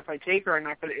sure if he's going to fight Taker or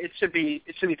not, but it should be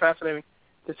fascinating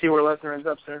to see where Lesnar ends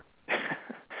up, sir.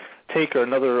 Taker,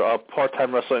 another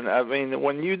part-time wrestler. And I mean,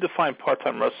 when you define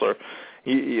part-time wrestler,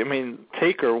 I mean,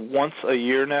 Taker once a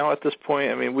year now at this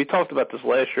point. I mean, we talked about this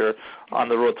last year on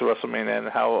the road to WrestleMania and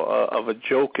how of a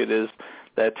joke it is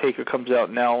that Taker comes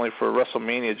out not only for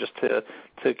WrestleMania just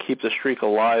to keep the streak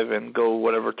alive and go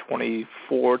whatever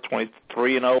 24,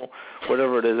 23-0,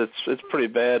 whatever it is. It's pretty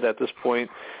bad at this point.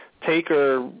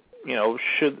 Taker,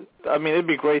 should. I mean, it'd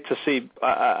be great to see.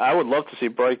 I would love to see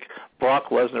Brock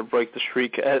Lesnar break the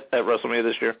streak at WrestleMania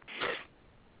this year.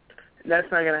 That's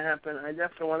not going to happen. I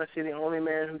definitely want to see the only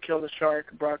man who killed a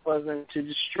shark, Brock Lesnar, to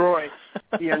destroy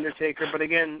The Undertaker. But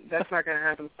again, that's not going to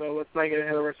happen, so let's not get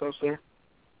ahead of ourselves here.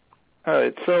 All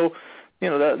right, so,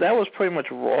 that was pretty much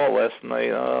Raw last night.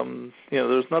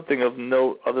 There's nothing of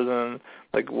note other than,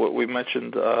 like, what we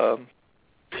mentioned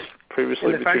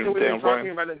previously. And the fact that we've been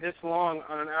talking about it this long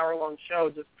on an hour-long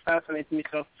show just fascinates me.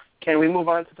 So can we move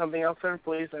on to something else, sir,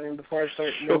 please? I mean, before I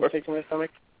start taking my stomach.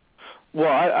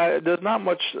 Well, there's not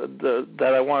much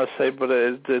that I want to say, but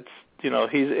it's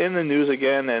he's in the news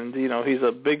again, and he's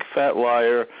a big fat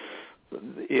liar.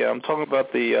 Yeah, I'm talking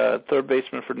about the third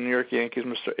baseman for the New York Yankees,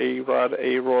 Mr.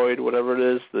 A-Rod, whatever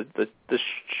it is, the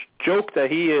joke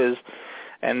that he is,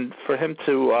 and for him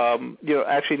to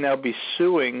actually now be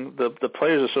suing the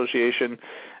Players Association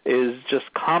is just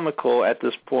comical at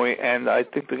this point, and I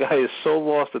think the guy is so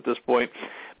lost at this point.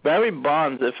 Barry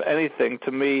Bonds, if anything,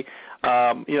 to me,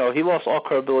 he lost all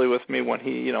credibility with me when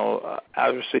he,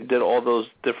 obviously did all those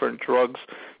different drugs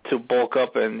to bulk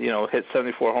up and, hit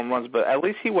 74 home runs. But at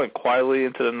least he went quietly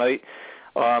into the night.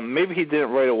 Maybe he didn't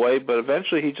right away, but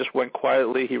eventually he just went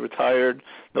quietly. He retired.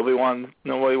 Nobody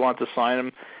wanted to sign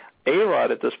him. A-Rod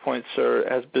at this point, sir,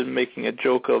 has been making a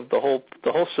joke of the whole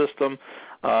system.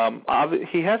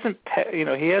 He hasn't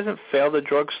failed the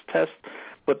drugs test.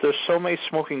 But there's so many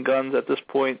smoking guns at this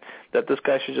point that this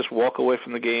guy should just walk away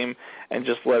from the game and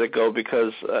just let it go,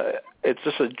 because it's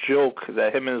just a joke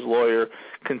that him and his lawyer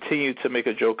continue to make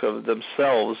a joke of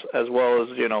themselves, as well as,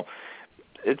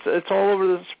 it's all over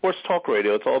the sports talk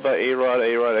radio. It's all about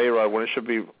A-Rod, when it should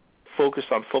be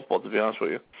focused on football, to be honest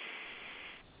with you.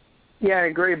 Yeah, I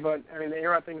agree, but, I mean, the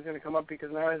A-Rod thing is going to come up because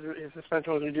now his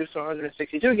suspension was reduced to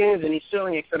 162 games, and he's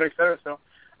suing, et cetera, so...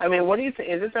 I mean, what do you think?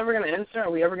 Is this ever going to end, sir? Are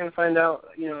we ever going to find out,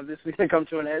 this is going to come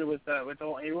to an end with the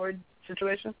whole A-Rod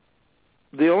situation?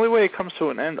 The only way it comes to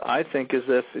an end, I think, is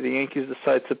if the Yankees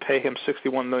decide to pay him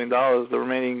 $61 million, the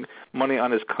remaining money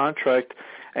on his contract,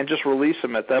 and just release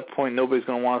him. At that point, nobody's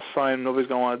going to want to sign him. Nobody's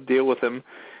going to want to deal with him.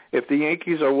 If the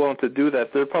Yankees are willing to do that,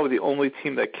 they're probably the only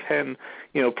team that can,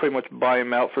 pretty much buy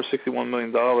him out for $61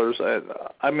 million.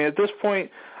 I mean, at this point,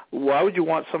 why would you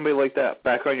want somebody like that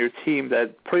back on your team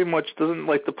that pretty much doesn't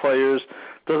like the players,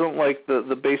 doesn't like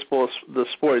the baseball, the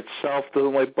sport itself,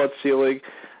 doesn't like Bud Selig,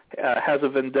 has a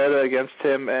vendetta against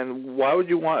him, and why would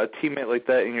you want a teammate like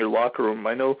that in your locker room?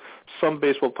 I know some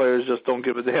baseball players just don't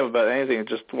give a damn about anything and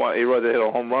just want A-Rod to hit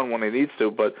a home run when he needs to,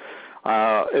 but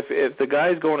if the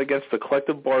guy is going against the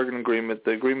collective bargaining agreement,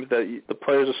 the agreement that the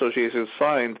Players Association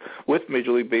signed with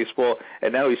Major League Baseball,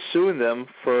 and now he's suing them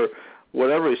for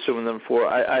whatever he's suing them for,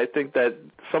 I think that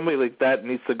somebody like that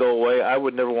needs to go away. I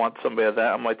would never want somebody like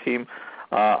that on my team.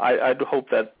 I'd hope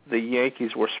that the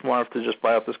Yankees were smart enough to just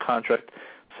buy out this contract,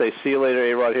 say, see you later,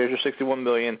 A-Rod, here's your $61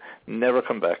 million, never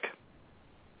come back.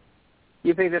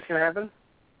 You think that's going to happen?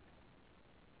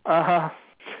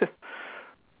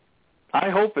 I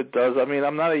hope it does. I mean,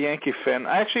 I'm not a Yankee fan.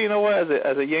 Actually, you know what?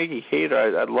 As a Yankee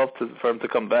hater, I'd love for him to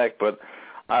come back, but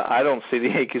I don't see the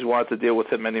Yankees wanting to deal with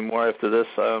him anymore after this.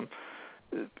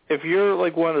 If you're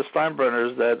like one of the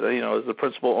Steinbrenners that, is the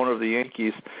principal owner of the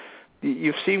Yankees,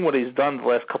 you've seen what he's done the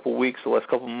last couple of weeks, the last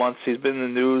couple of months. He's been in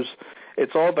the news.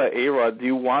 It's all about A-Rod. Do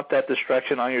you want that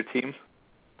distraction on your team?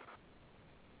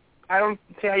 I don't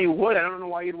see how you would. I don't know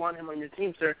why you'd want him on your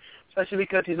team, sir, especially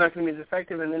because he's not going to be as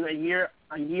effective. And then a year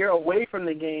away from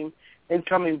the game and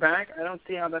coming back, I don't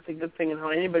see how that's a good thing and how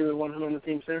anybody would want him on the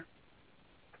team, sir.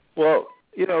 Well,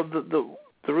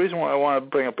 the reason why I want to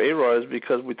bring up A-Rod is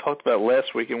because we talked about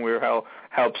last week, and how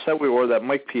upset we were that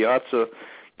Mike Piazza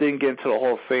didn't get into the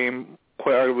Hall of Fame,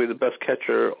 quite arguably the best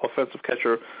offensive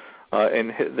catcher in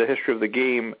the history of the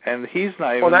game, and he's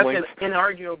not even linked. Well, that's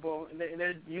inarguable.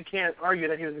 You can't argue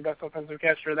that he was the best offensive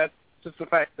catcher. That's just a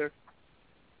fact, sir.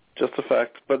 Just a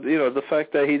fact. But, the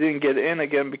fact that he didn't get in,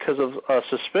 again, because of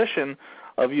suspicion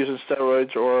of using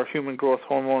steroids or human growth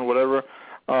hormone, whatever,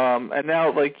 and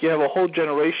now, you have a whole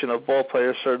generation of ball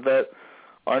players, sir, that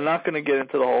are not going to get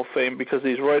into the Hall of Fame because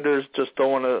these writers just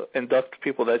don't want to induct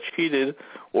people that cheated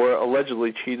or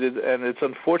allegedly cheated, and it's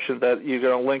unfortunate that you're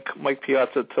going to link Mike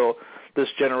Piazza to this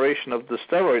generation of the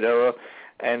steroid era,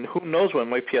 and who knows when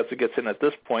Mike Piazza gets in at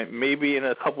this point. Maybe in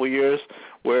a couple of years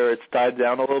where it's died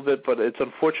down a little bit, but it's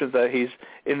unfortunate that he's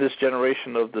in this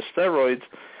generation of the steroids.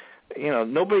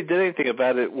 Nobody did anything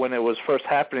about it when it was first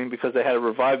happening because they had to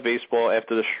revive baseball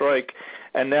after the strike.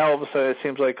 And now all of a sudden it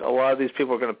seems like a lot of these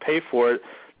people are going to pay for it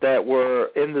that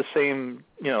were in the same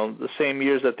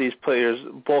years that these players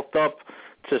bulked up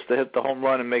just to hit the home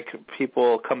run and make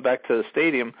people come back to the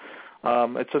stadium.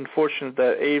 It's unfortunate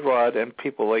that A-Rod and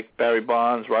people like Barry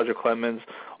Bonds, Roger Clemens,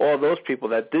 all those people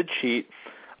that did cheat,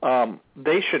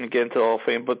 they shouldn't get into the Hall of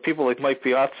Fame, but people like Mike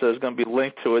Piazza is going to be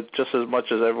linked to it just as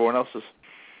much as everyone else is.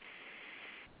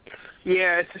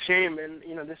 Yeah, it's a shame, and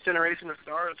this generation of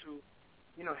stars who,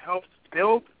 helped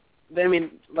build.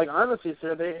 Honestly,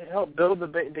 sir, they helped build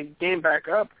the game back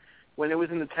up when it was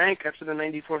in the tank after the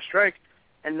 '94 strike,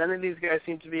 and none of these guys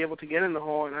seem to be able to get in the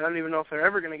Hall, and I don't even know if they're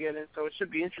ever going to get in. So it should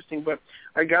be interesting. But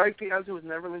a guy like Piazza, who was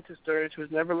never linked to steroids, who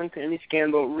was never linked to any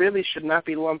scandal, really should not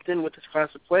be lumped in with this class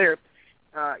of player.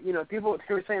 People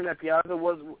were saying that Piazza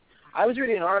was. I was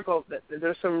reading an article that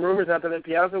there's some rumors out there that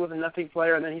Piazza was a nothing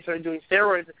player, and then he started doing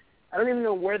steroids. I don't even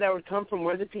know where that would come from,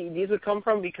 where the PEDs would come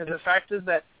from, because the fact is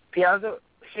that Piazza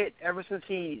hit ever since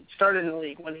he started in the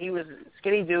league. When he was a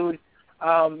skinny dude,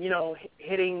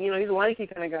 hitting, he's a lanky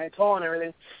kind of guy, tall and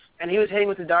everything, and he was hitting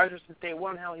with the Dodgers since day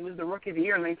one. Hell, he was the Rookie of the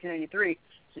Year in 1983,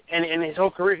 and in his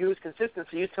whole career he was consistent.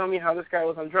 So you tell me how this guy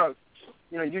was on drugs.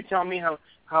 You tell me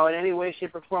how in any way,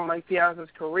 shape, or form Mike Piazza's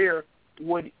career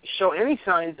would show any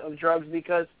signs of drugs,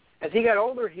 because as he got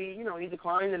older, he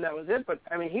declined, and that was it. But,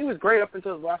 he was great up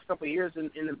until his last couple of years in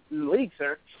the league,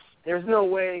 sir. There's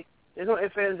no ifs,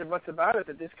 ands, or buts about it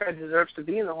that this guy deserves to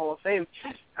be in the Hall of Fame.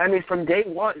 From day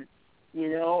one,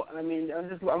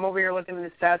 I'm over here looking at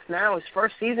his stats now. His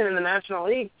first season in the National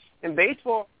League in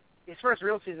baseball, his first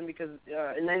real season, because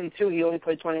in '92 he only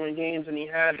played 21 games, and he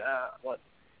had,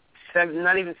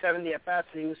 not even 70 at-bats,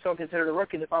 and he was still considered a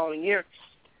rookie the following year.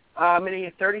 He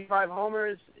had 35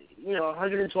 homers,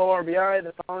 112 RBI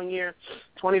the following year,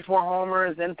 24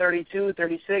 homers, then 32,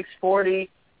 36, 40,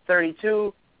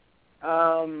 32.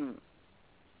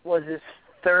 Was this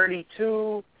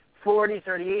 32, 40,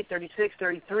 38, 36,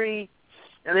 33,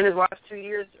 and then his last 2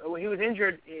 years, when he was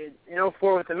injured in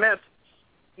 04 with the Mets,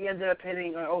 he ended up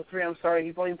hitting, 03,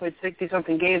 he only played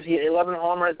 60-something games. He had 11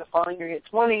 homers. The following year he hit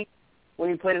 20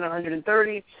 when he played in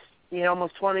 130. He had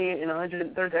almost 20 in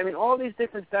 130. All these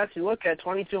different stats you look at,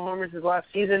 22 homers his last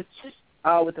season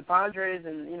with the Padres,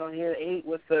 and, he had 8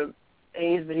 with the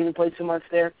A's, but he didn't play too much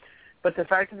there. But the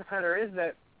fact of the matter is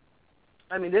that,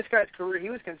 this guy's career, he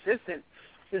was consistent.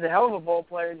 He was a hell of a ball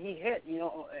player, and he hit.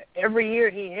 Every year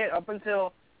he hit up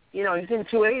until, he was in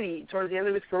 280 towards the end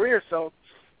of his career. So,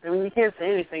 you can't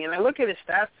say anything. And I look at his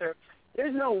stats, sir.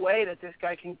 There's no way that this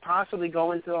guy can possibly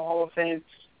go into the Hall of Fame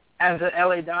as an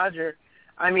L.A. Dodger.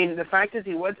 The fact is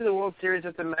he went to the World Series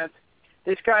with the Mets.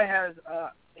 This guy has,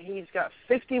 he's got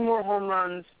 50 more home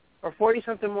runs, or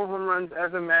 40-something more home runs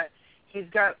as a Met. He's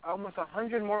got almost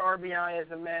 100 more RBI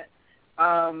as a Met.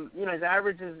 His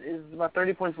average is about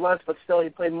 30 points less, but still he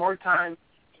played more time.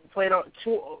 He played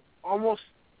almost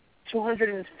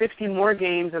 250 more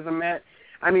games as a Met.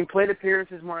 Plate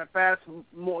appearances, more at-bats,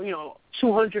 more,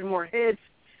 200 more hits,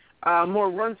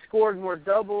 more runs scored, more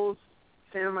doubles,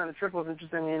 same amount of triples,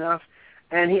 interestingly enough.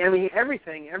 And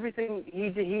everything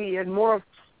he had more of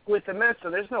with the Mets, so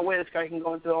there's no way this guy can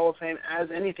go into the Hall of Fame as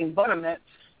anything but a Met.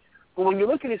 But when you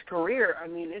look at his career,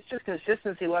 it's just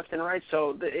consistency left and right,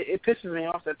 so it pisses me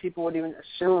off that people would even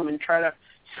assume and try to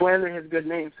slander his good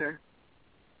name, sir.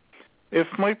 If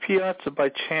Mike Piazza, by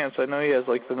chance, I know he has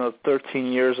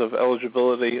 13 years of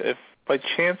eligibility, if by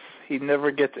chance he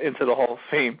never gets into the Hall of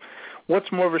Fame, what's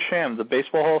more of a sham, the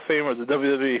Baseball Hall of Fame or the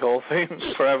WWE Hall of Fame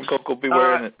for having Coco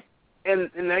Beware in it?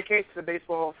 in that case, the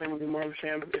Baseball Hall of Fame would be more of a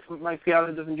sham if Mike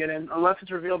Piazza doesn't get in, unless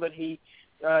it's revealed that he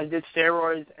did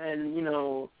steroids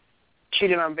and,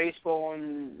 cheated on baseball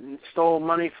and stole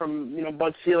money from,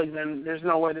 Bud Selig. Then there's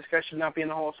no way this guy should not be in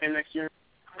the Hall of Fame next year.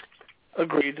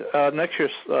 Agreed. Next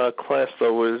year's class,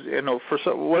 though, is,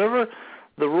 whatever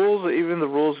the rules, even the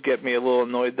rules get me a little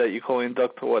annoyed that you can only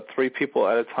induct, 3 people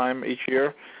at a time each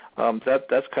year.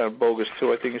 That's kind of bogus,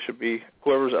 too. I think it should be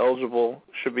whoever's eligible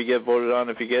should get voted on.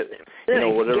 If you get,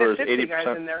 whatever is 80%.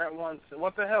 Guys in there at once.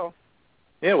 What the hell?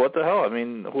 Yeah, what the hell? I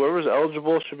mean, whoever's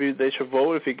eligible they should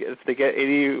vote. If they get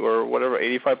 80 or whatever,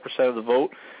 85% of the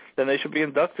vote, then they should be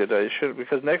inducted.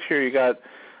 Because next year you got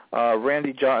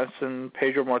Randy Johnson,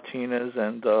 Pedro Martinez,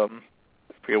 and I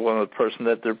forget one other person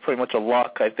that they're pretty much a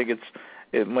lock. I think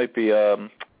it might be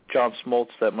John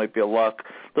Smoltz that might be a lock.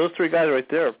 Those 3 guys right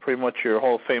there are pretty much your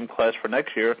Hall of Fame class for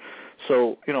next year.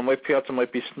 So, Mike Piazza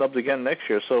might be snubbed again next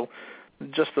year. So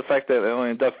just the fact that they only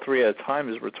induct 3 at a time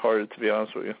is retarded, to be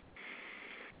honest with you.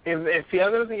 If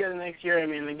Piazza doesn't get in next year, I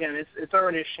mean, again, it's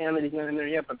already a sham that he's not in there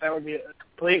yet, but that would be a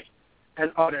complete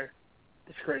and utter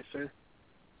disgrace, sir.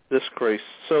 Disgrace.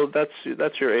 So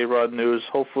that's your A-Rod news.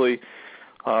 Hopefully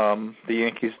the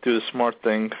Yankees do the smart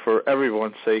thing for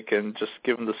everyone's sake and just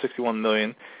give him the $61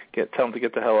 million, tell him to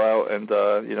get the hell out, and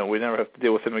we never have to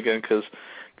deal with him again because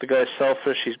the guy's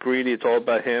selfish, he's greedy, it's all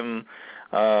about him.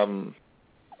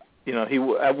 He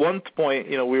at one point,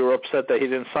 we were upset that he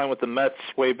didn't sign with the Mets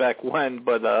way back when,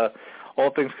 but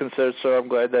all things considered, sir, I'm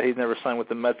glad that he never signed with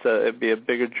the Mets. It'd be a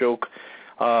bigger joke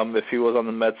if he was on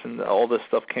the Mets and all this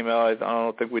stuff came out. I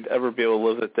don't think we'd ever be able to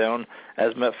live it down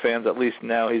as Met fans. At least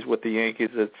now he's with the Yankees.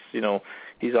 It's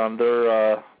he's in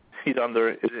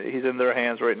their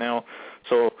hands right now.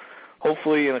 So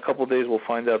hopefully in a couple of days we'll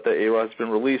find out that A-Rod's been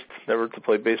released, never to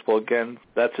play baseball again.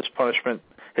 That's his punishment.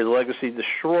 His legacy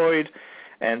destroyed.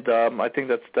 And I think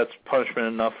that's punishment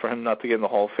enough for him not to get in the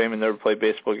Hall of Fame and never play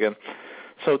baseball again.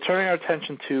 So turning our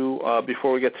attention to,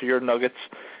 before we get to your Nuggets,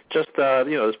 just,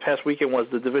 this past weekend was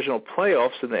the divisional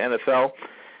playoffs in the NFL.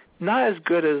 Not as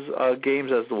good as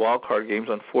games as the wild card games,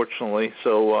 unfortunately.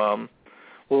 So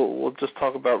we'll just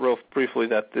talk about real briefly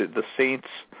that the Saints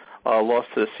lost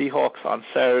to the Seahawks on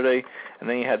Saturday, and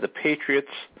then you had the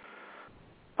Patriots.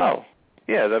 Oh.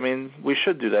 Yeah, I mean, we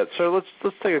should do that. So let's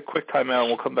take a quick time out, and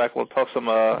we'll come back. We'll talk some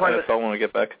NFL when we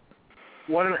get back.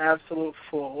 What an absolute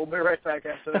fool. We'll be right back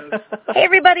after this. Hey,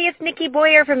 everybody, it's Nikki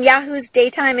Boyer from Yahoo's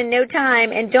Daytime in No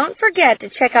Time. And don't forget to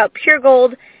check out Pure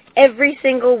Gold every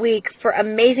single week for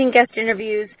amazing guest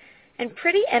interviews and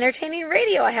pretty entertaining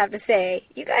radio, I have to say.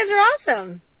 You guys are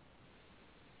awesome.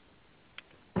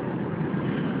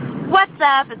 What's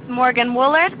up? It's Morgan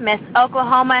Woolard, Miss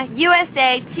Oklahoma,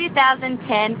 USA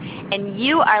 2010, and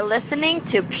you are listening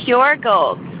to Pure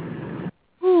Gold.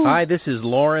 Hi, this is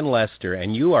Lauren Lester,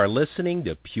 and you are listening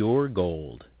to Pure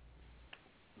Gold.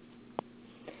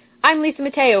 I'm Lisa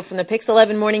Mateo from the Pix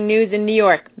 11 Morning News in New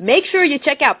York. Make sure you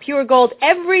check out Pure Gold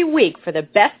every week for the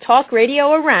best talk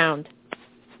radio around.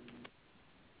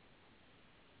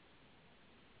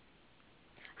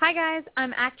 Hi guys,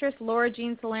 I'm actress Laura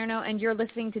Jean Salerno, and you're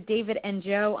listening to David and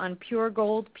Joe on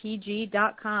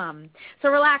PureGoldPG.com. So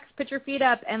relax, put your feet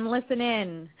up, and listen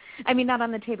in. I mean, not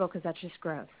on the table, because that's just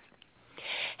gross.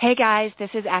 Hey guys,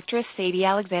 this is actress Sadie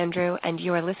Alexandru, and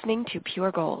you are listening to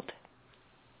Pure Gold.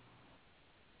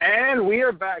 And we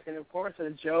are back, and of course,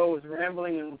 as Joe was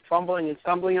rambling and fumbling and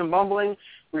stumbling and bumbling,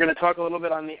 we're going to talk a little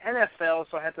bit on the NFL,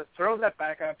 so I had to throw that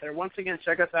back out there. Once again,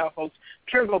 check us out, folks,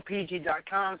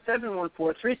 PureGoldPG.com,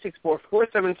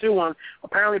 714-364-4721.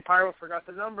 Apparently, Pyro forgot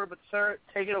the number, but, sir,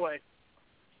 take it away.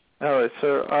 All right,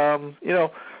 sir. I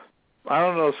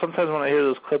don't know, sometimes when I hear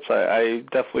those clips, I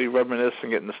definitely reminisce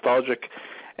and get nostalgic,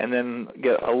 and then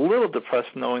get a little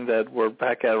depressed knowing that we're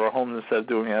back at our home instead of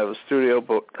doing it out of a studio,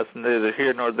 but that's neither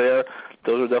here nor there.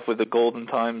 Those are definitely the golden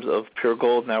times of Pure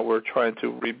Gold. Now we're trying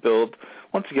to rebuild,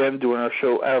 once again, doing our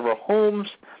show out of our homes,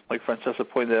 like Francesca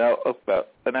pointed out about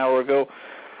an hour ago.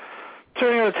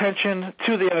 Turning our attention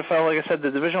to the NFL, like I said,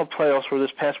 the divisional playoffs were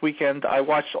this past weekend. I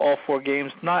watched all 4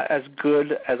 games, not as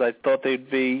good as I thought they'd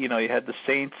be. You had the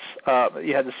Saints,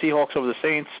 you had the Seahawks over the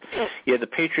Saints, you had the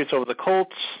Patriots over the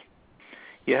Colts,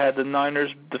 you had the Niners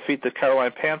defeat the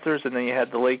Carolina Panthers, and then you had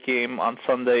the late game on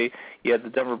Sunday. You had the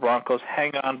Denver Broncos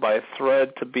hang on by a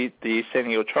thread to beat the San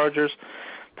Diego Chargers.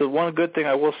 The one good thing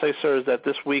I will say, sir, is that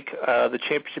this week, the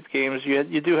championship games,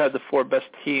 you do have the 4 best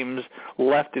teams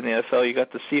left in the NFL. You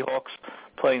got the Seahawks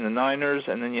playing the Niners,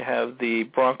 and then you have the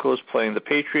Broncos playing the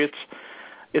Patriots.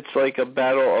 It's like a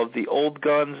battle of the old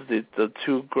guns, the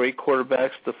 2 great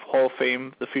quarterbacks, the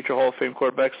future Hall of Fame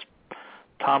quarterbacks,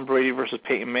 Tom Brady versus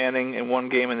Peyton Manning in one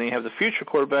game, and then you have the future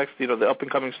quarterbacks, the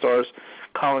up-and-coming stars,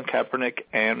 Colin Kaepernick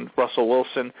and Russell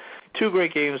Wilson. Two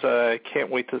great games I can't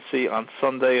wait to see on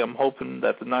Sunday. I'm hoping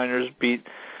that the Niners beat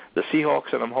the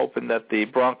Seahawks, and I'm hoping that the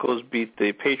Broncos beat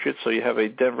the Patriots, so you have a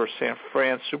Denver-San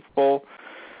Fran Super Bowl.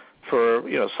 For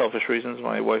selfish reasons,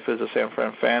 my wife is a San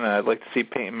Fran fan, and I'd like to see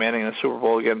Peyton Manning in the Super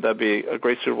Bowl again. That'd be a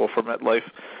great Super Bowl for MetLife.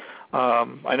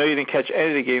 I know you didn't catch any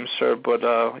of the games, sir, but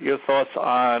your thoughts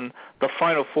on the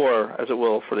Final Four, as it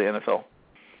will, for the NFL?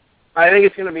 I think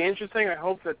it's going to be interesting. I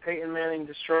hope that Peyton Manning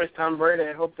destroys Tom Brady.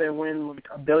 I hope they win like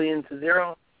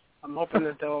 1-0. I'm hoping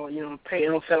that they'll,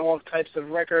 Peyton will set all types of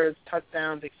records,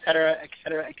 touchdowns, et cetera, et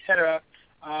cetera, et cetera.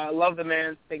 Love the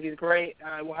man. Think he's great.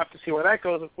 We'll have to see where that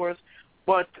goes, of course.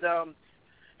 But, I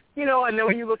know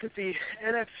you look at the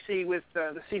NFC with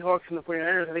the Seahawks and the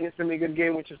 49ers, I think it's going to be a good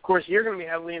game, which, of course, you're going to be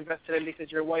heavily invested in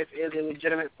because your wife is a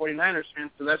legitimate 49ers fan,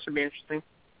 so that should be interesting.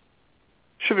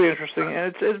 Should be interesting,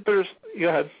 and it's better. Go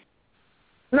ahead.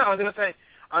 No, I was going to say,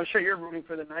 I'm sure you're rooting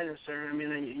for the Niners, sir. I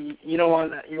mean, you don't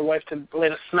want your wife to lay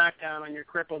a smackdown on your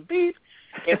crippled beef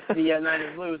if the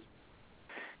Niners lose.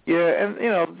 Yeah, and,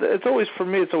 it's always, for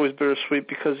me, it's always bittersweet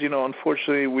because,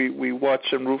 unfortunately we watch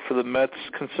and root for the Mets,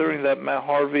 considering that Matt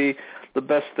Harvey, the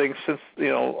best thing since,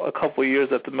 a couple of years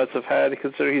that the Mets have had,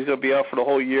 considering he's going to be out for the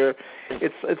whole year.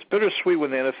 It's bittersweet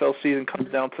when the NFL season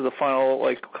comes down to the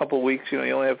final, couple of weeks. You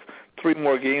only have 3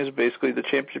 more games, basically, the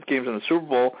championship games and the Super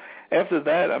Bowl. After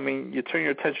that, I mean, you turn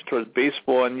your attention towards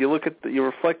baseball, and you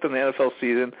reflect on the NFL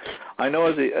season. I know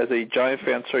as a Giant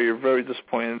fan, sir, you're very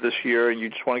disappointed this year, and you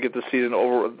just want to get the season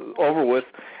over with,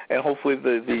 and hopefully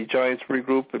the Giants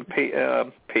regroup and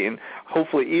Peyton.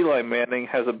 Hopefully Eli Manning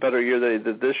has a better year than he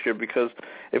did this year, because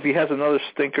if he has another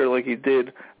stinker like he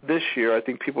did this year, I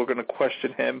think people are going to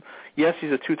question him. Yes,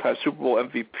 he's a 2-time Super Bowl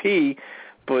MVP,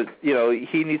 but,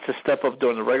 he needs to step up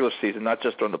during the regular season, not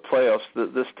just during the playoffs.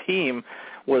 This team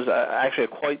was actually a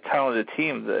quite talented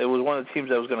team. It was one of the teams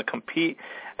that was going to compete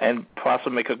and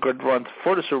possibly make a good run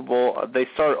for the Super Bowl. They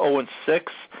started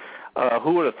 0-6.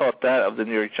 Who would have thought that of the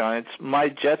New York Giants? My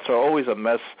Jets are always a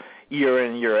mess year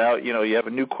in, year out. You have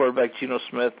a new quarterback, Geno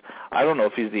Smith. I don't know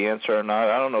if he's the answer or not.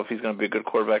 I don't know if he's going to be a good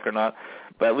quarterback or not.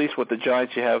 But at least with the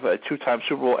Giants, you have a 2-time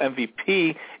Super Bowl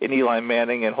MVP in Eli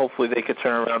Manning, and hopefully they could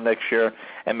turn around next year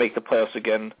and make the playoffs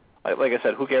again. Like I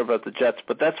said, who cares about the Jets?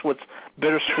 But that's what's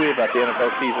bittersweet about the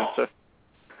NFL season, sir.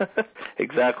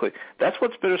 Exactly. That's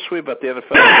what's bittersweet about the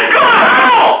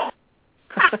NFL.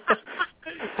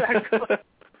 Exactly.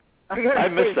 I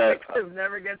miss that. It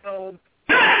never gets old.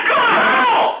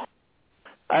 I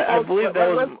believe that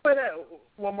was... Let's play that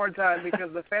one more time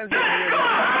because the fans are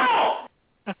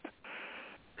hearing.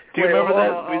 Do you remember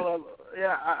that? Hold on.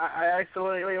 Yeah, I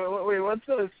actually... Wait, what's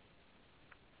this?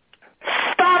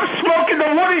 Stop smoking the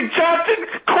Woody Johnson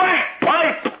crack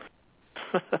pipe!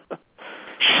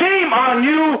 Shame on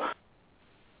you!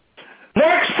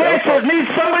 Mark Sanford needs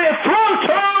somebody to throw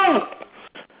to!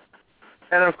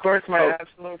 And, of course, my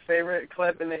absolute favorite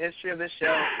clip in the history of this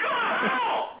show.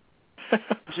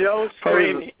 Joe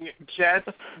screaming, Jets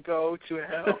go to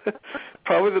hell.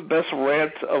 Probably the best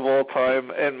rant of all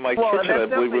time, and my kitchen, I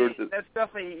believe. That's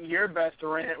definitely your best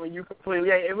rant when you completely,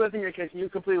 it wasn't your kitchen, you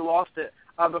completely lost it.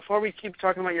 Before we keep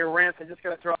talking about your rants, I just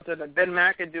got to throw out there that Ben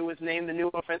McAdoo was named the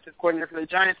new offensive coordinator for the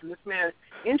Giants, and this man,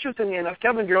 interestingly enough,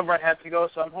 Kevin Gilbert had to go,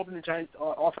 so I'm hoping the Giants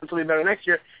offense will be better next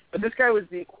year. But this guy was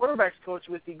the quarterbacks coach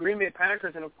with the Green Bay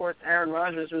Packers, and of course Aaron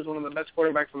Rodgers, who was one of the best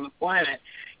quarterbacks on the planet.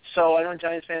 So I know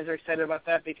Giants fans are excited about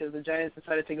that because the Giants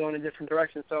decided to go in a different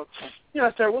direction. So,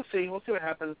 sir, we'll see. We'll see what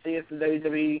happens. See if the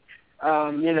WWE,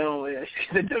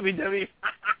 the WWE.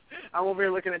 I'm over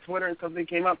here looking at Twitter and something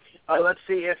came up. Let's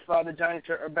see if the Giants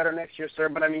are better next year, sir.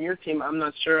 But, I mean, your team, I'm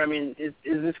not sure. I mean, is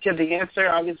this kid the answer?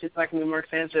 Obviously, it's not going to be Mark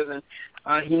Sanchez, and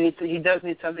he does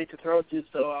need somebody to throw to.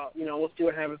 So, we'll see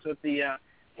what happens with the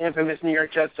infamous New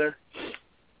York Jets, sir.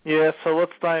 Yeah, so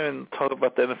let's not even talk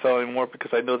about the NFL anymore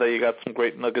because I know that you got some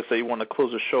great nuggets that you want to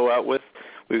close the show out with.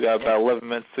 We've got about 11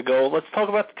 minutes to go. Let's talk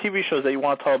about the TV shows that you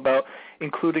want to talk about,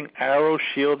 including Arrow,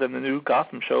 S.H.I.E.L.D., and the new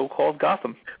Gotham show called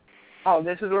Gotham. Oh,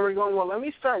 this is where we're going. Well, let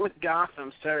me start with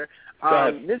Gotham, sir.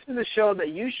 This is a show that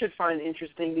you should find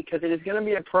interesting because it is going to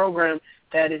be a program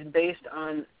that is based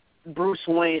on Bruce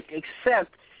Wayne,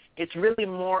 except it's really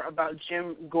more about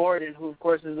Jim Gordon, who, of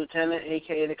course, is Lieutenant,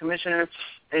 a.k.a. the Commissioner,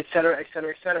 et cetera, et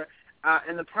cetera, et cetera.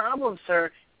 And the problem,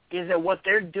 sir, is that what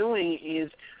they're doing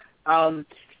is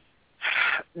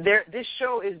this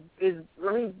show is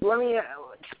let me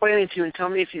explain it to you and tell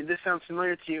me if this sounds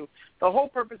familiar to you. The whole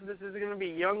purpose of this is going to be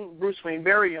young Bruce Wayne,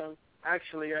 very young,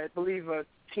 actually. I believe a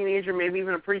teenager, maybe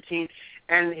even a preteen.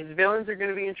 And his villains are going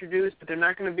to be introduced, but they're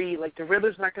not going to be, like, the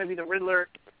Riddler's not going to be the Riddler.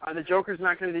 The Joker's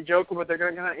not going to be the Joker, but they're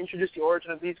going to introduce the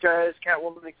origin of these guys,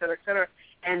 Catwoman, et cetera, et cetera.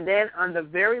 And then on the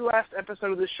very last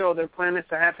episode of the show, their plan is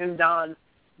to have him don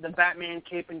the Batman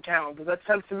cape and cowl. Does that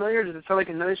sound familiar? Does it sound like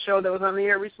another show that was on the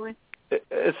air recently?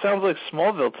 It sounds like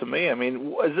Smallville to me. I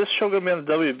mean, is this show going to be on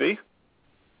the WB?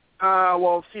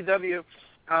 Well, CW.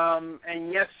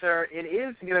 And yes, sir, it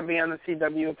is going to be on the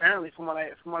CW. Apparently, from what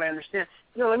I understand.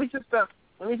 You know, let me just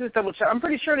double check. I'm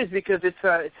pretty sure it is because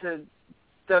the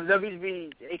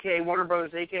WB, aka Warner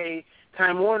Brothers, aka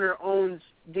Time Warner, owns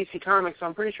DC Comics, so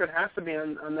I'm pretty sure it has to be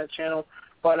on that channel.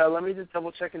 But let me just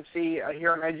double check and see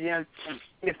here on IGN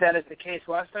if that is the case.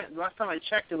 Last time I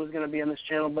checked, it was going to be on this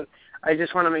channel, but I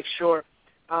just want to make sure.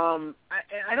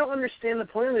 I don't understand the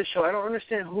point of this show. I don't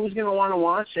understand who's going to want to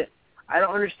watch it. I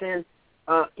don't understand,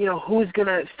 who's going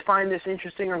to find this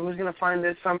interesting or who's going to find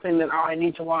this something that, I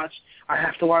need to watch. I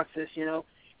have to watch this,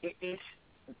 It's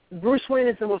Bruce Wayne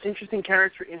is the most interesting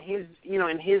character in his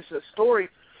story,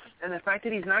 and the fact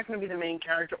that he's not going to be the main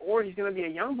character or he's going to be a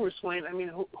young Bruce Wayne, I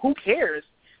mean, who cares?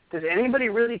 Does anybody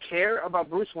really care about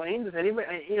Bruce Wayne? Does anybody,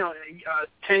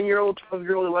 10-year-old,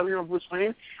 12-year-old, 11-year-old Bruce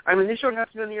Wayne? I mean, this show would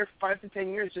have to be in the year 5 to 10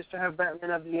 years just to have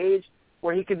Batman of the age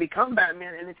where he could become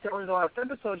Batman, and it's only the last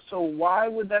episode, so why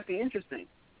would that be interesting?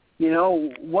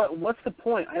 What's the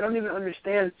point? I don't even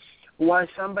understand why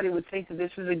somebody would think that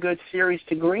this is a good series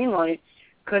to greenlight,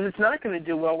 because it's not going to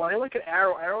do well. When I look at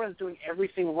Arrow is doing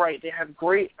everything right. They have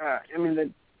great,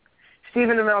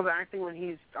 Stephen Amell's acting when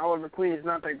he's Oliver Queen is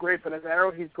not that great, but as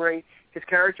Arrow, he's great. His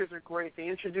characters are great. They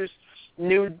introduced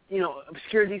new,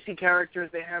 obscure DC characters.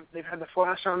 They've had the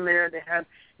Flash on there. They had,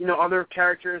 other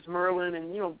characters, Merlin,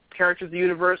 and characters of the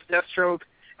universe, Deathstroke.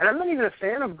 And I'm not even a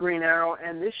fan of Green Arrow,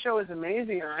 and this show is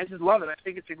amazing. I just love it. I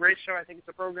think it's a great show. I think it's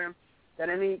a program that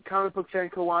any comic book fan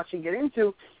could watch and get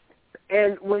into.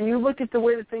 And when you look at the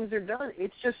way that things are done,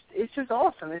 it's just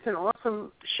awesome. It's an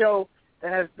awesome show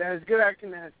that has good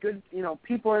acting, that has good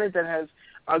people in it, that has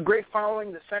a great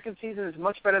following. The second season is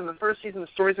much better than the first season. The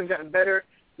stories have gotten better.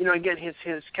 Again,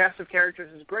 his cast of characters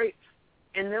is great.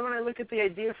 And then when I look at the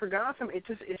idea for Gotham,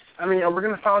 are we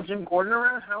going to follow Jim Gordon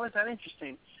around? How is that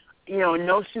interesting?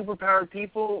 No superpowered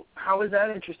people. How is that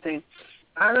interesting?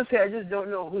 Honestly, I just don't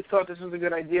know who thought this was a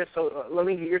good idea. So let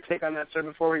me get your take on that, sir,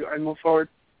 before I move forward.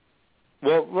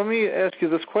 Well, let me ask you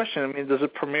this question. I mean, does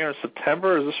it premiere in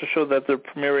September? Is this a show that they're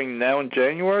premiering now in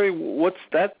January? What's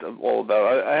that all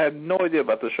about? I had no idea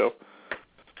about the show.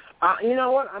 You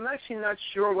know what? I'm actually not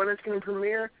sure when it's going to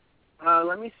premiere.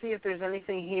 Let me see if there's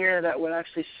anything here that would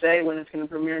actually say when it's going to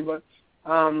premiere. But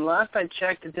last I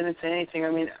checked, it didn't say anything.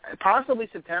 I mean, possibly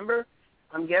September.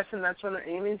 I'm guessing that's what they're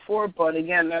aiming for. But,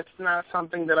 again, that's not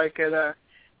something that I could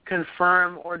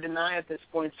confirm or deny at this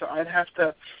point. So I'd have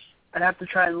to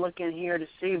try and look in here to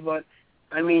see. But,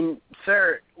 I mean,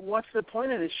 sir, what's the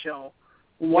point of this show?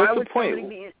 Why would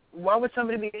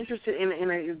somebody be interested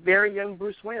in a very young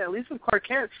Bruce Wayne? At least with Clark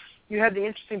Kent, you had the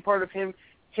interesting part of him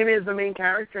as the main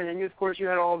character, and then, of course, you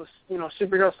had all the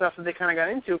superhero stuff that they kind of got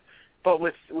into. But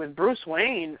with Bruce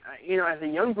Wayne, as a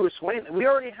young Bruce Wayne, we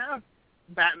already have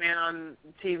Batman on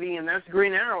TV, and that's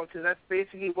Green Arrow, because that's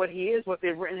basically what he is, what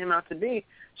they've written him out to be.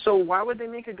 So why would they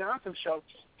make a Gotham show?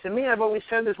 To me, I've always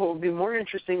said this, what would be more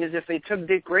interesting is if they took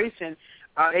Dick Grayson,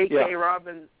 a.k.a.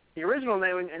 Robin, the original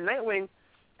Nightwing,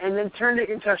 and then turned it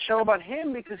into a show about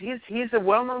him, because he's a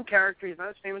well-known character. He's not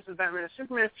as famous as Batman or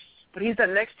Superman, but he's that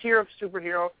next tier of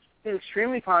superhero. He's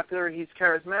extremely popular. He's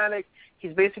charismatic.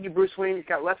 He's basically Bruce Wayne. He's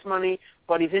got less money,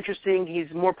 but he's interesting. He's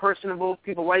more personable.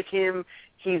 People like him.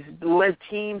 He's led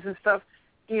teams and stuff.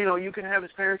 You can have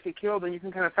his parents get killed, and you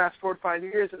can kind of fast forward 5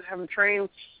 years and have him train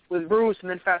with Bruce, and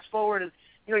then fast forward. And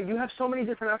you have so many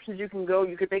different options you can go.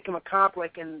 You could make him a cop,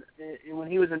 like when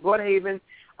he was in Bloodhaven.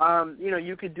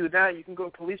 You could do that. You can go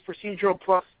police procedural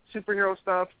plus superhero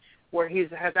stuff, where he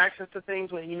has access to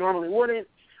things when he normally wouldn't.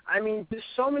 I mean, there's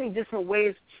so many different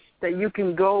ways that you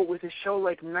can go with a show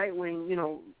like Nightwing,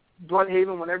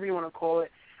 Bloodhaven, whatever you want to call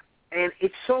it. And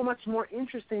it's so much more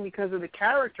interesting because of the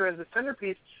character as the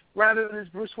centerpiece rather than this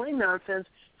Bruce Wayne nonsense.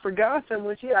 For Gotham,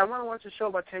 which, I want to watch a show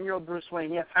about 10-year-old Bruce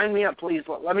Wayne. Yeah, sign me up, please.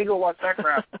 Let me go watch that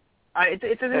crap.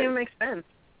 It doesn't even make sense.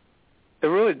 It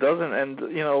really doesn't. And,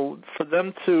 for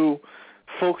them to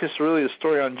focus really the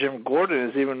story on Jim Gordon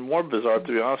is even more bizarre, to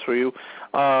be honest with you.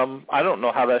 I don't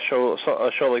know how a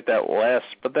show like that lasts.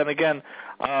 But then again,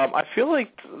 I feel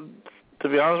like, to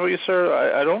be honest with you,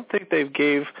 sir, I don't think they've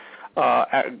gave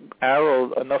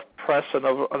Arrow enough press,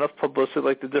 enough publicity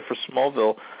like they did for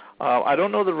Smallville. I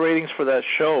don't know the ratings for that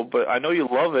show, but I know you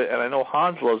love it, and I know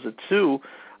Hans loves it too.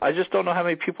 I just don't know how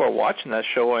many people are watching that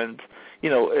show. And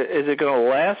is it going to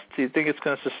last? Do you think it's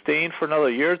going to sustain for another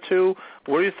year or two?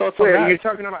 What are your thoughts on that? Are you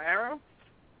talking about Arrow?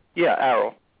 Yeah,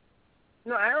 Arrow.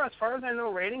 No, Arrow, as far as I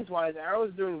know, ratings-wise, Arrow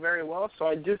is doing very well, so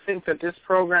I do think that this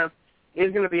program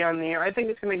is going to be on the air. I think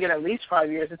it's going to get at least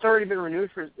 5 years. It's already been renewed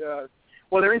for,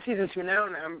 they're in Season 2 now,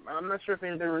 and I'm not sure if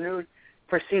it's been renewed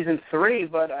for Season 3,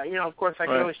 but, of course, I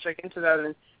can always check into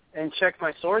that and check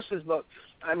my sources. But,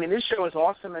 I mean, this show is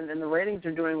awesome, and the ratings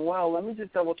are doing well. Let me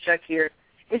just double-check here.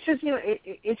 It's just,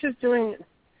 it's just doing,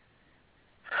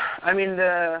 I mean,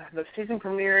 the season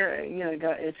premiere,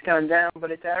 it's gone down,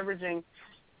 but it's averaging,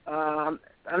 I'm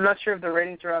not sure if the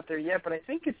ratings are out there yet, but I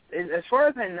think as far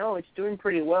as I know, it's doing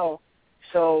pretty well.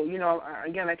 So,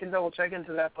 again, I can double check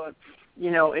into that, but,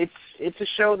 it's a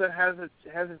show that has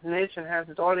its niche and has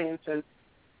its audience, and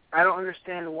I don't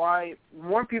understand why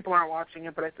more people aren't watching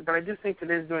it, but I do think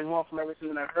it is doing well from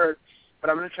everything that I've heard. But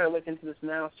I'm going to try to look into this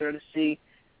now, sir, to see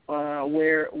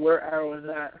where Arrow is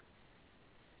at.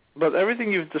 But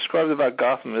everything you've described about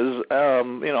Gotham is,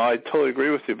 I totally agree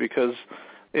with you because,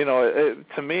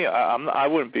 to me, I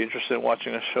wouldn't be interested in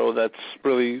watching a show that's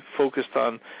really focused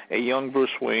on a young Bruce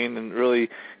Wayne and really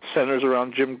centers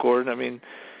around Jim Gordon. I mean,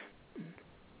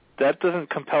 that doesn't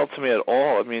compel to me at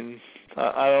all. I mean,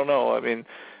 I don't know. I mean,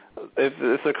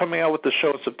 if they're coming out with the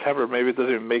show in September, maybe it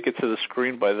doesn't even make it to the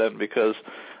screen by then because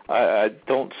I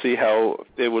don't see how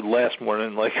it would last more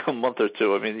than like a month or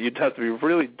two. I mean, you'd have to be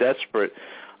really desperate,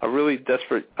 a really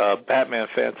desperate Batman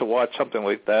fan to watch something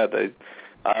like that.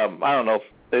 I don't know.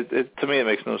 To me, it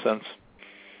makes no sense.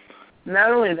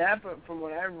 Not only that, but from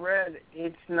what I've read,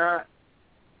 it's not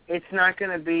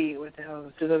going to be, what the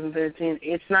hell, 2013,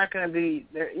 it's not going to be,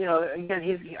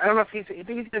 again, I don't know if I think he's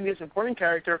going to be a supporting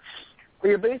character, but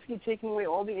you're basically taking away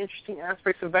all the interesting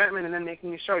aspects of Batman and then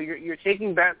making a show. You're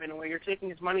taking Batman away, you're taking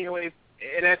his money away,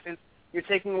 in essence, you're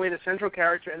taking away the central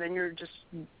character, and then you're just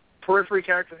periphery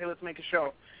character, hey, let's make a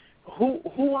show. Who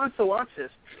wants to watch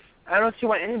this? I don't see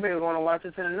why anybody would want to watch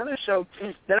this. And another show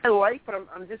that I like, but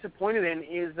I'm disappointed in,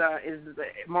 is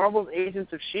Marvel's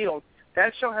Agents of S.H.I.E.L.D.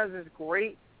 That show has this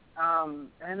great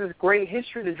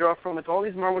history to draw from with all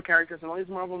these Marvel characters and all these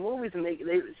Marvel movies, and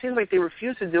it seems like they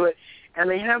refuse to do it. And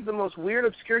they have the most weird,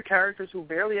 obscure characters who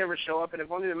barely ever show up and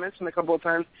have only been mentioned a couple of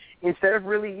times, instead of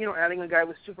really, adding a guy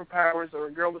with superpowers or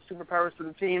a girl with superpowers to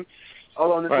the team.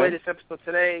 Although in this latest episode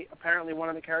today, apparently one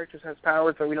of the characters has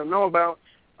powers that we don't know about.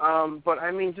 But,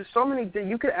 I mean, just so many,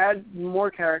 you could add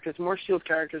more characters, more S.H.I.E.L.D.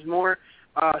 characters, more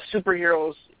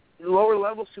superheroes,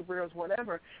 lower-level superheroes,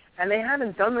 whatever. And they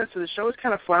haven't done this, so the show has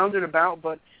kind of floundered about,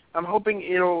 but I'm hoping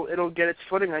it'll get its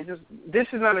footing. This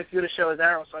is not as good a show as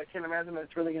Arrow, so I can't imagine that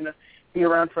it's really going to be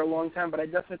around for a long time, but I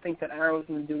definitely think that Arrow is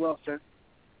going to do well, sir.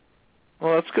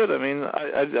 Well, that's good. I mean,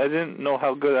 I didn't know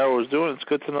how good Arrow was doing. It's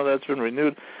good to know that's been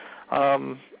renewed.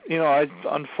 I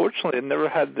unfortunately never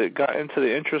got into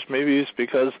the interest. Maybe it's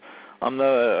because I'm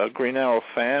not a Green Arrow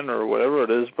fan or whatever it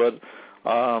is, but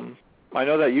I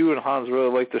know that you and Hans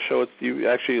really like the show. You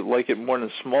actually like it more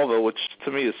than Smallville, which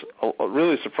to me is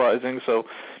really surprising. So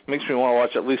it makes me want to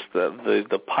watch at least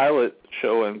the pilot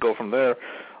show and go from there.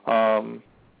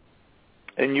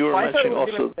 And you were mentioning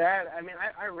also. I thought it was going to be bad. I mean,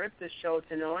 I ripped this show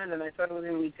to no end, and I thought it was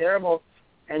going to be terrible.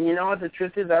 And you know what? The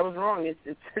truth is, I was wrong.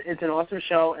 It's an awesome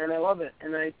show, and I love it.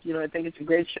 And I think it's a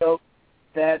great show.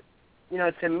 That,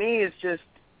 to me, it's just,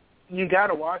 you got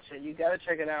to watch it. You got to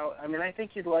check it out. I mean, I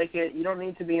think you'd like it. You don't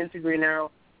need to be into Green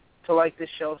Arrow to like this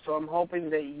show. So I'm hoping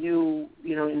that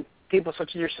and people such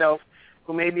as yourself,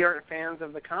 who maybe aren't fans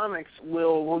of the comics,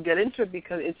 will get into it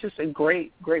because it's just a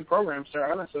great, great program,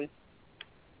 sir. Honestly.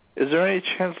 Is there any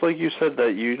chance, like you said,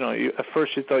 that you at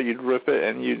first you thought you'd rip it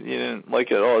and you didn't like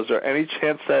it at all? Is there any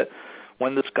chance that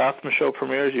when this Gotham show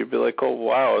premieres, you'd be like, oh,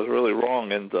 wow, I was really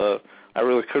wrong, and I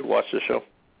really could watch the show?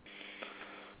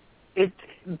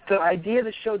 The idea of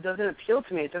the show doesn't appeal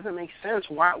to me. It doesn't make sense.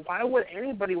 Why would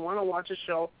anybody want to watch a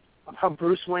show about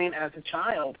Bruce Wayne as a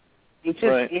child? It's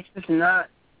just not.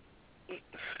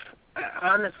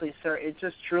 Honestly, sir, it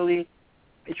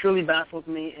truly baffles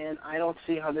me, and I don't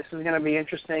see how this is going to be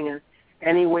interesting in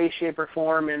any way, shape, or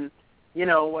form. And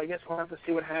I guess we'll have to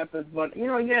see what happens. But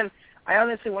again, I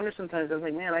honestly wonder sometimes. I was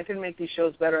like, man, I could make these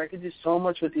shows better. I could do so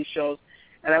much with these shows,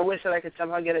 and I wish that I could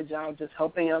somehow get a job just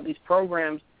helping out these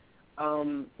programs.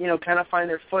 Kind of find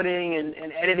their footing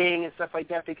and editing and stuff like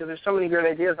that, because there's so many great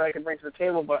ideas that I can bring to the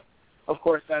table, but of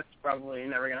course that's probably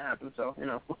never going to happen, so,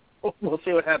 we'll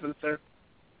see what happens, sir.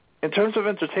 In terms of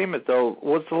entertainment, though,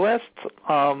 was the last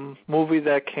movie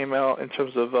that came out in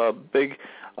terms of big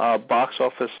box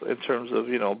office in terms of,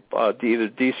 either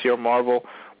DC or Marvel,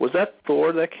 was that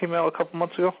Thor that came out a couple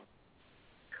months ago?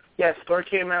 Yes, Thor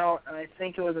came out, and I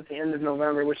think it was at the end of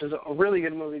November, which is a really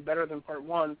good movie, better than Part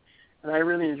 1. And I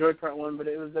really enjoyed Part 1, but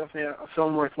it was definitely a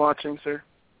film worth watching, sir.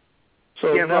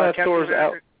 So yeah, now that Thor's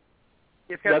America,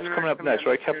 out, that's coming up next,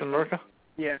 right? Captain America?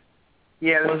 Yeah.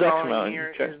 Yeah, when's that come out?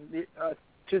 Year is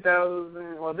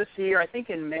 2000, well, this year, I think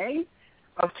in May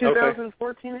of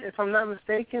 2014, if I'm not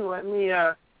mistaken. Let me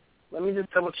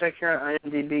just double-check here on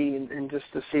IMDb and just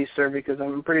to see, sir, because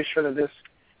I'm pretty sure that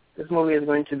this movie is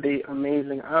going to be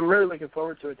amazing. I'm really looking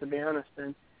forward to it, to be honest,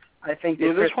 and I think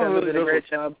that Chris Evans did a great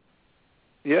job.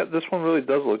 Yeah, this one really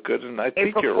does look good, and I think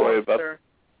April you're 4th, right about. Sir.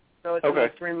 So it's in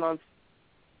like 3 months.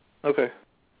 Okay.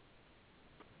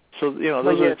 So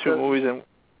those are the two movies, and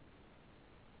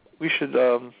we should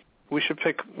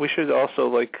also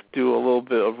like do a little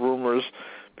bit of rumors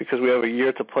because we have a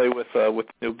year to play with the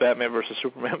new Batman versus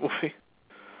Superman movie.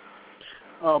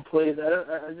 Oh please!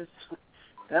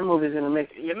 That movie's gonna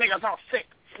make us all sick.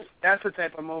 That's the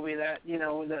type of movie that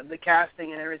the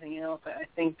casting and everything else. I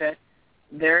think that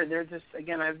they're just,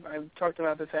 again, I've talked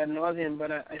about this ad nauseum,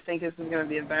 but I think this is going to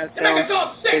be a bad film.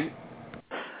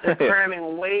 They're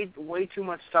cramming way too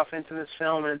much stuff into this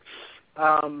film, and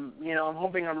I'm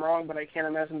hoping I'm wrong, but I can't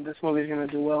imagine this movie is going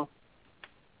to do well.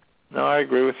 No, I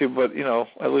agree with you, but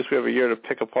at least we have a year to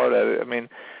pick apart at it. I mean,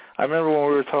 I remember when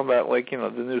we were talking about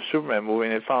the new Superman movie,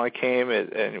 and it finally came,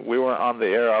 and we weren't on the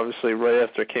air obviously right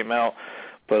after it came out,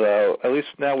 but at least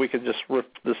now we can just rip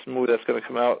this movie that's going to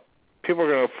come out. People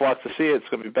are going to flock to see it. It's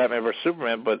going to be Batman vs.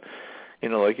 Superman, but,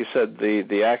 like you said,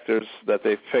 the actors that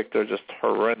they've picked are just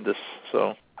horrendous,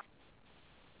 so.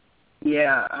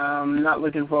 Yeah, I'm not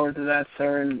looking forward to that,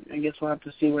 sir, and I guess we'll have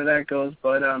to see where that goes.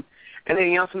 But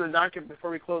anything else in the docket before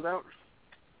we close out?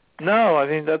 No, I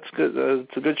think that's good.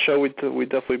 It's a good show. We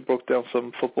definitely broke down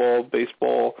some football,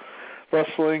 baseball,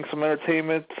 wrestling, some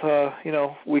entertainment.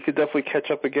 We could definitely catch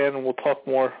up again, and we'll talk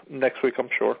more next week, I'm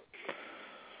sure.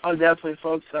 Oh, definitely,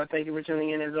 folks. Thank you for tuning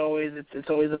in. As always, it's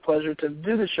always a pleasure to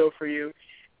do the show for you.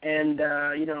 And,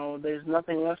 there's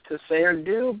nothing left to say or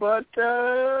do but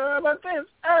about this.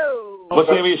 Oh! What's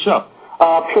the name of your show?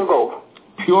 Pure Gold.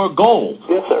 Pure Gold?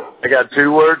 Yes, sir. I got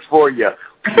 2 words for you.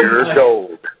 Pure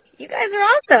Gold. You guys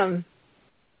are awesome.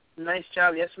 Nice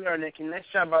job. Yes, we are, Nikki. Nice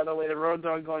job, by the way, the Road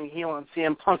Dogg going heel on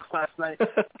CM Punk last night.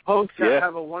 Folks,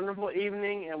 have a wonderful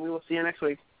evening, and we will see you next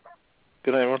week.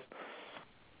 Good night, everyone.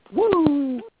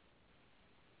 Woo!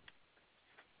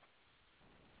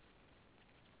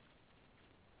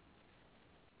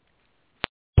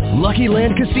 Lucky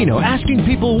Land Casino, asking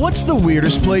people, what's the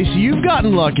weirdest place you've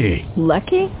gotten lucky?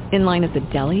 Lucky? In line at the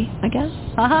deli, I guess?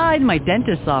 Aha, in my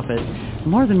dentist's office.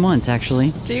 More than once,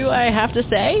 actually. Do I have to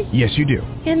say? Yes, you do.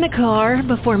 In the car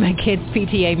before my kids'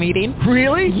 PTA meeting.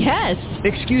 Really? Yes.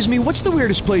 Excuse me, what's the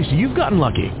weirdest place you've gotten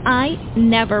lucky? I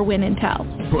never win and tell.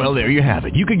 Well, there you have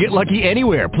it. You can get lucky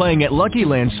anywhere, playing at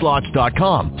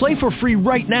LuckyLandSlots.com. Play for free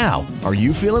right now. Are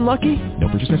you feeling lucky? No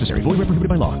purchase necessary. Void where prohibited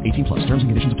by law. 18+. Terms and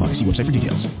conditions apply. See website for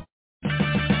details.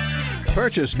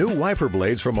 Purchase new wiper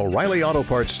blades from O'Reilly Auto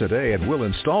Parts today and we'll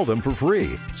install them for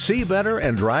free. See better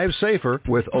and drive safer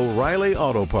with O'Reilly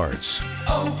Auto Parts.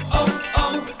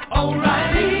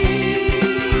 O'Reilly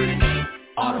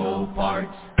Auto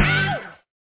Parts.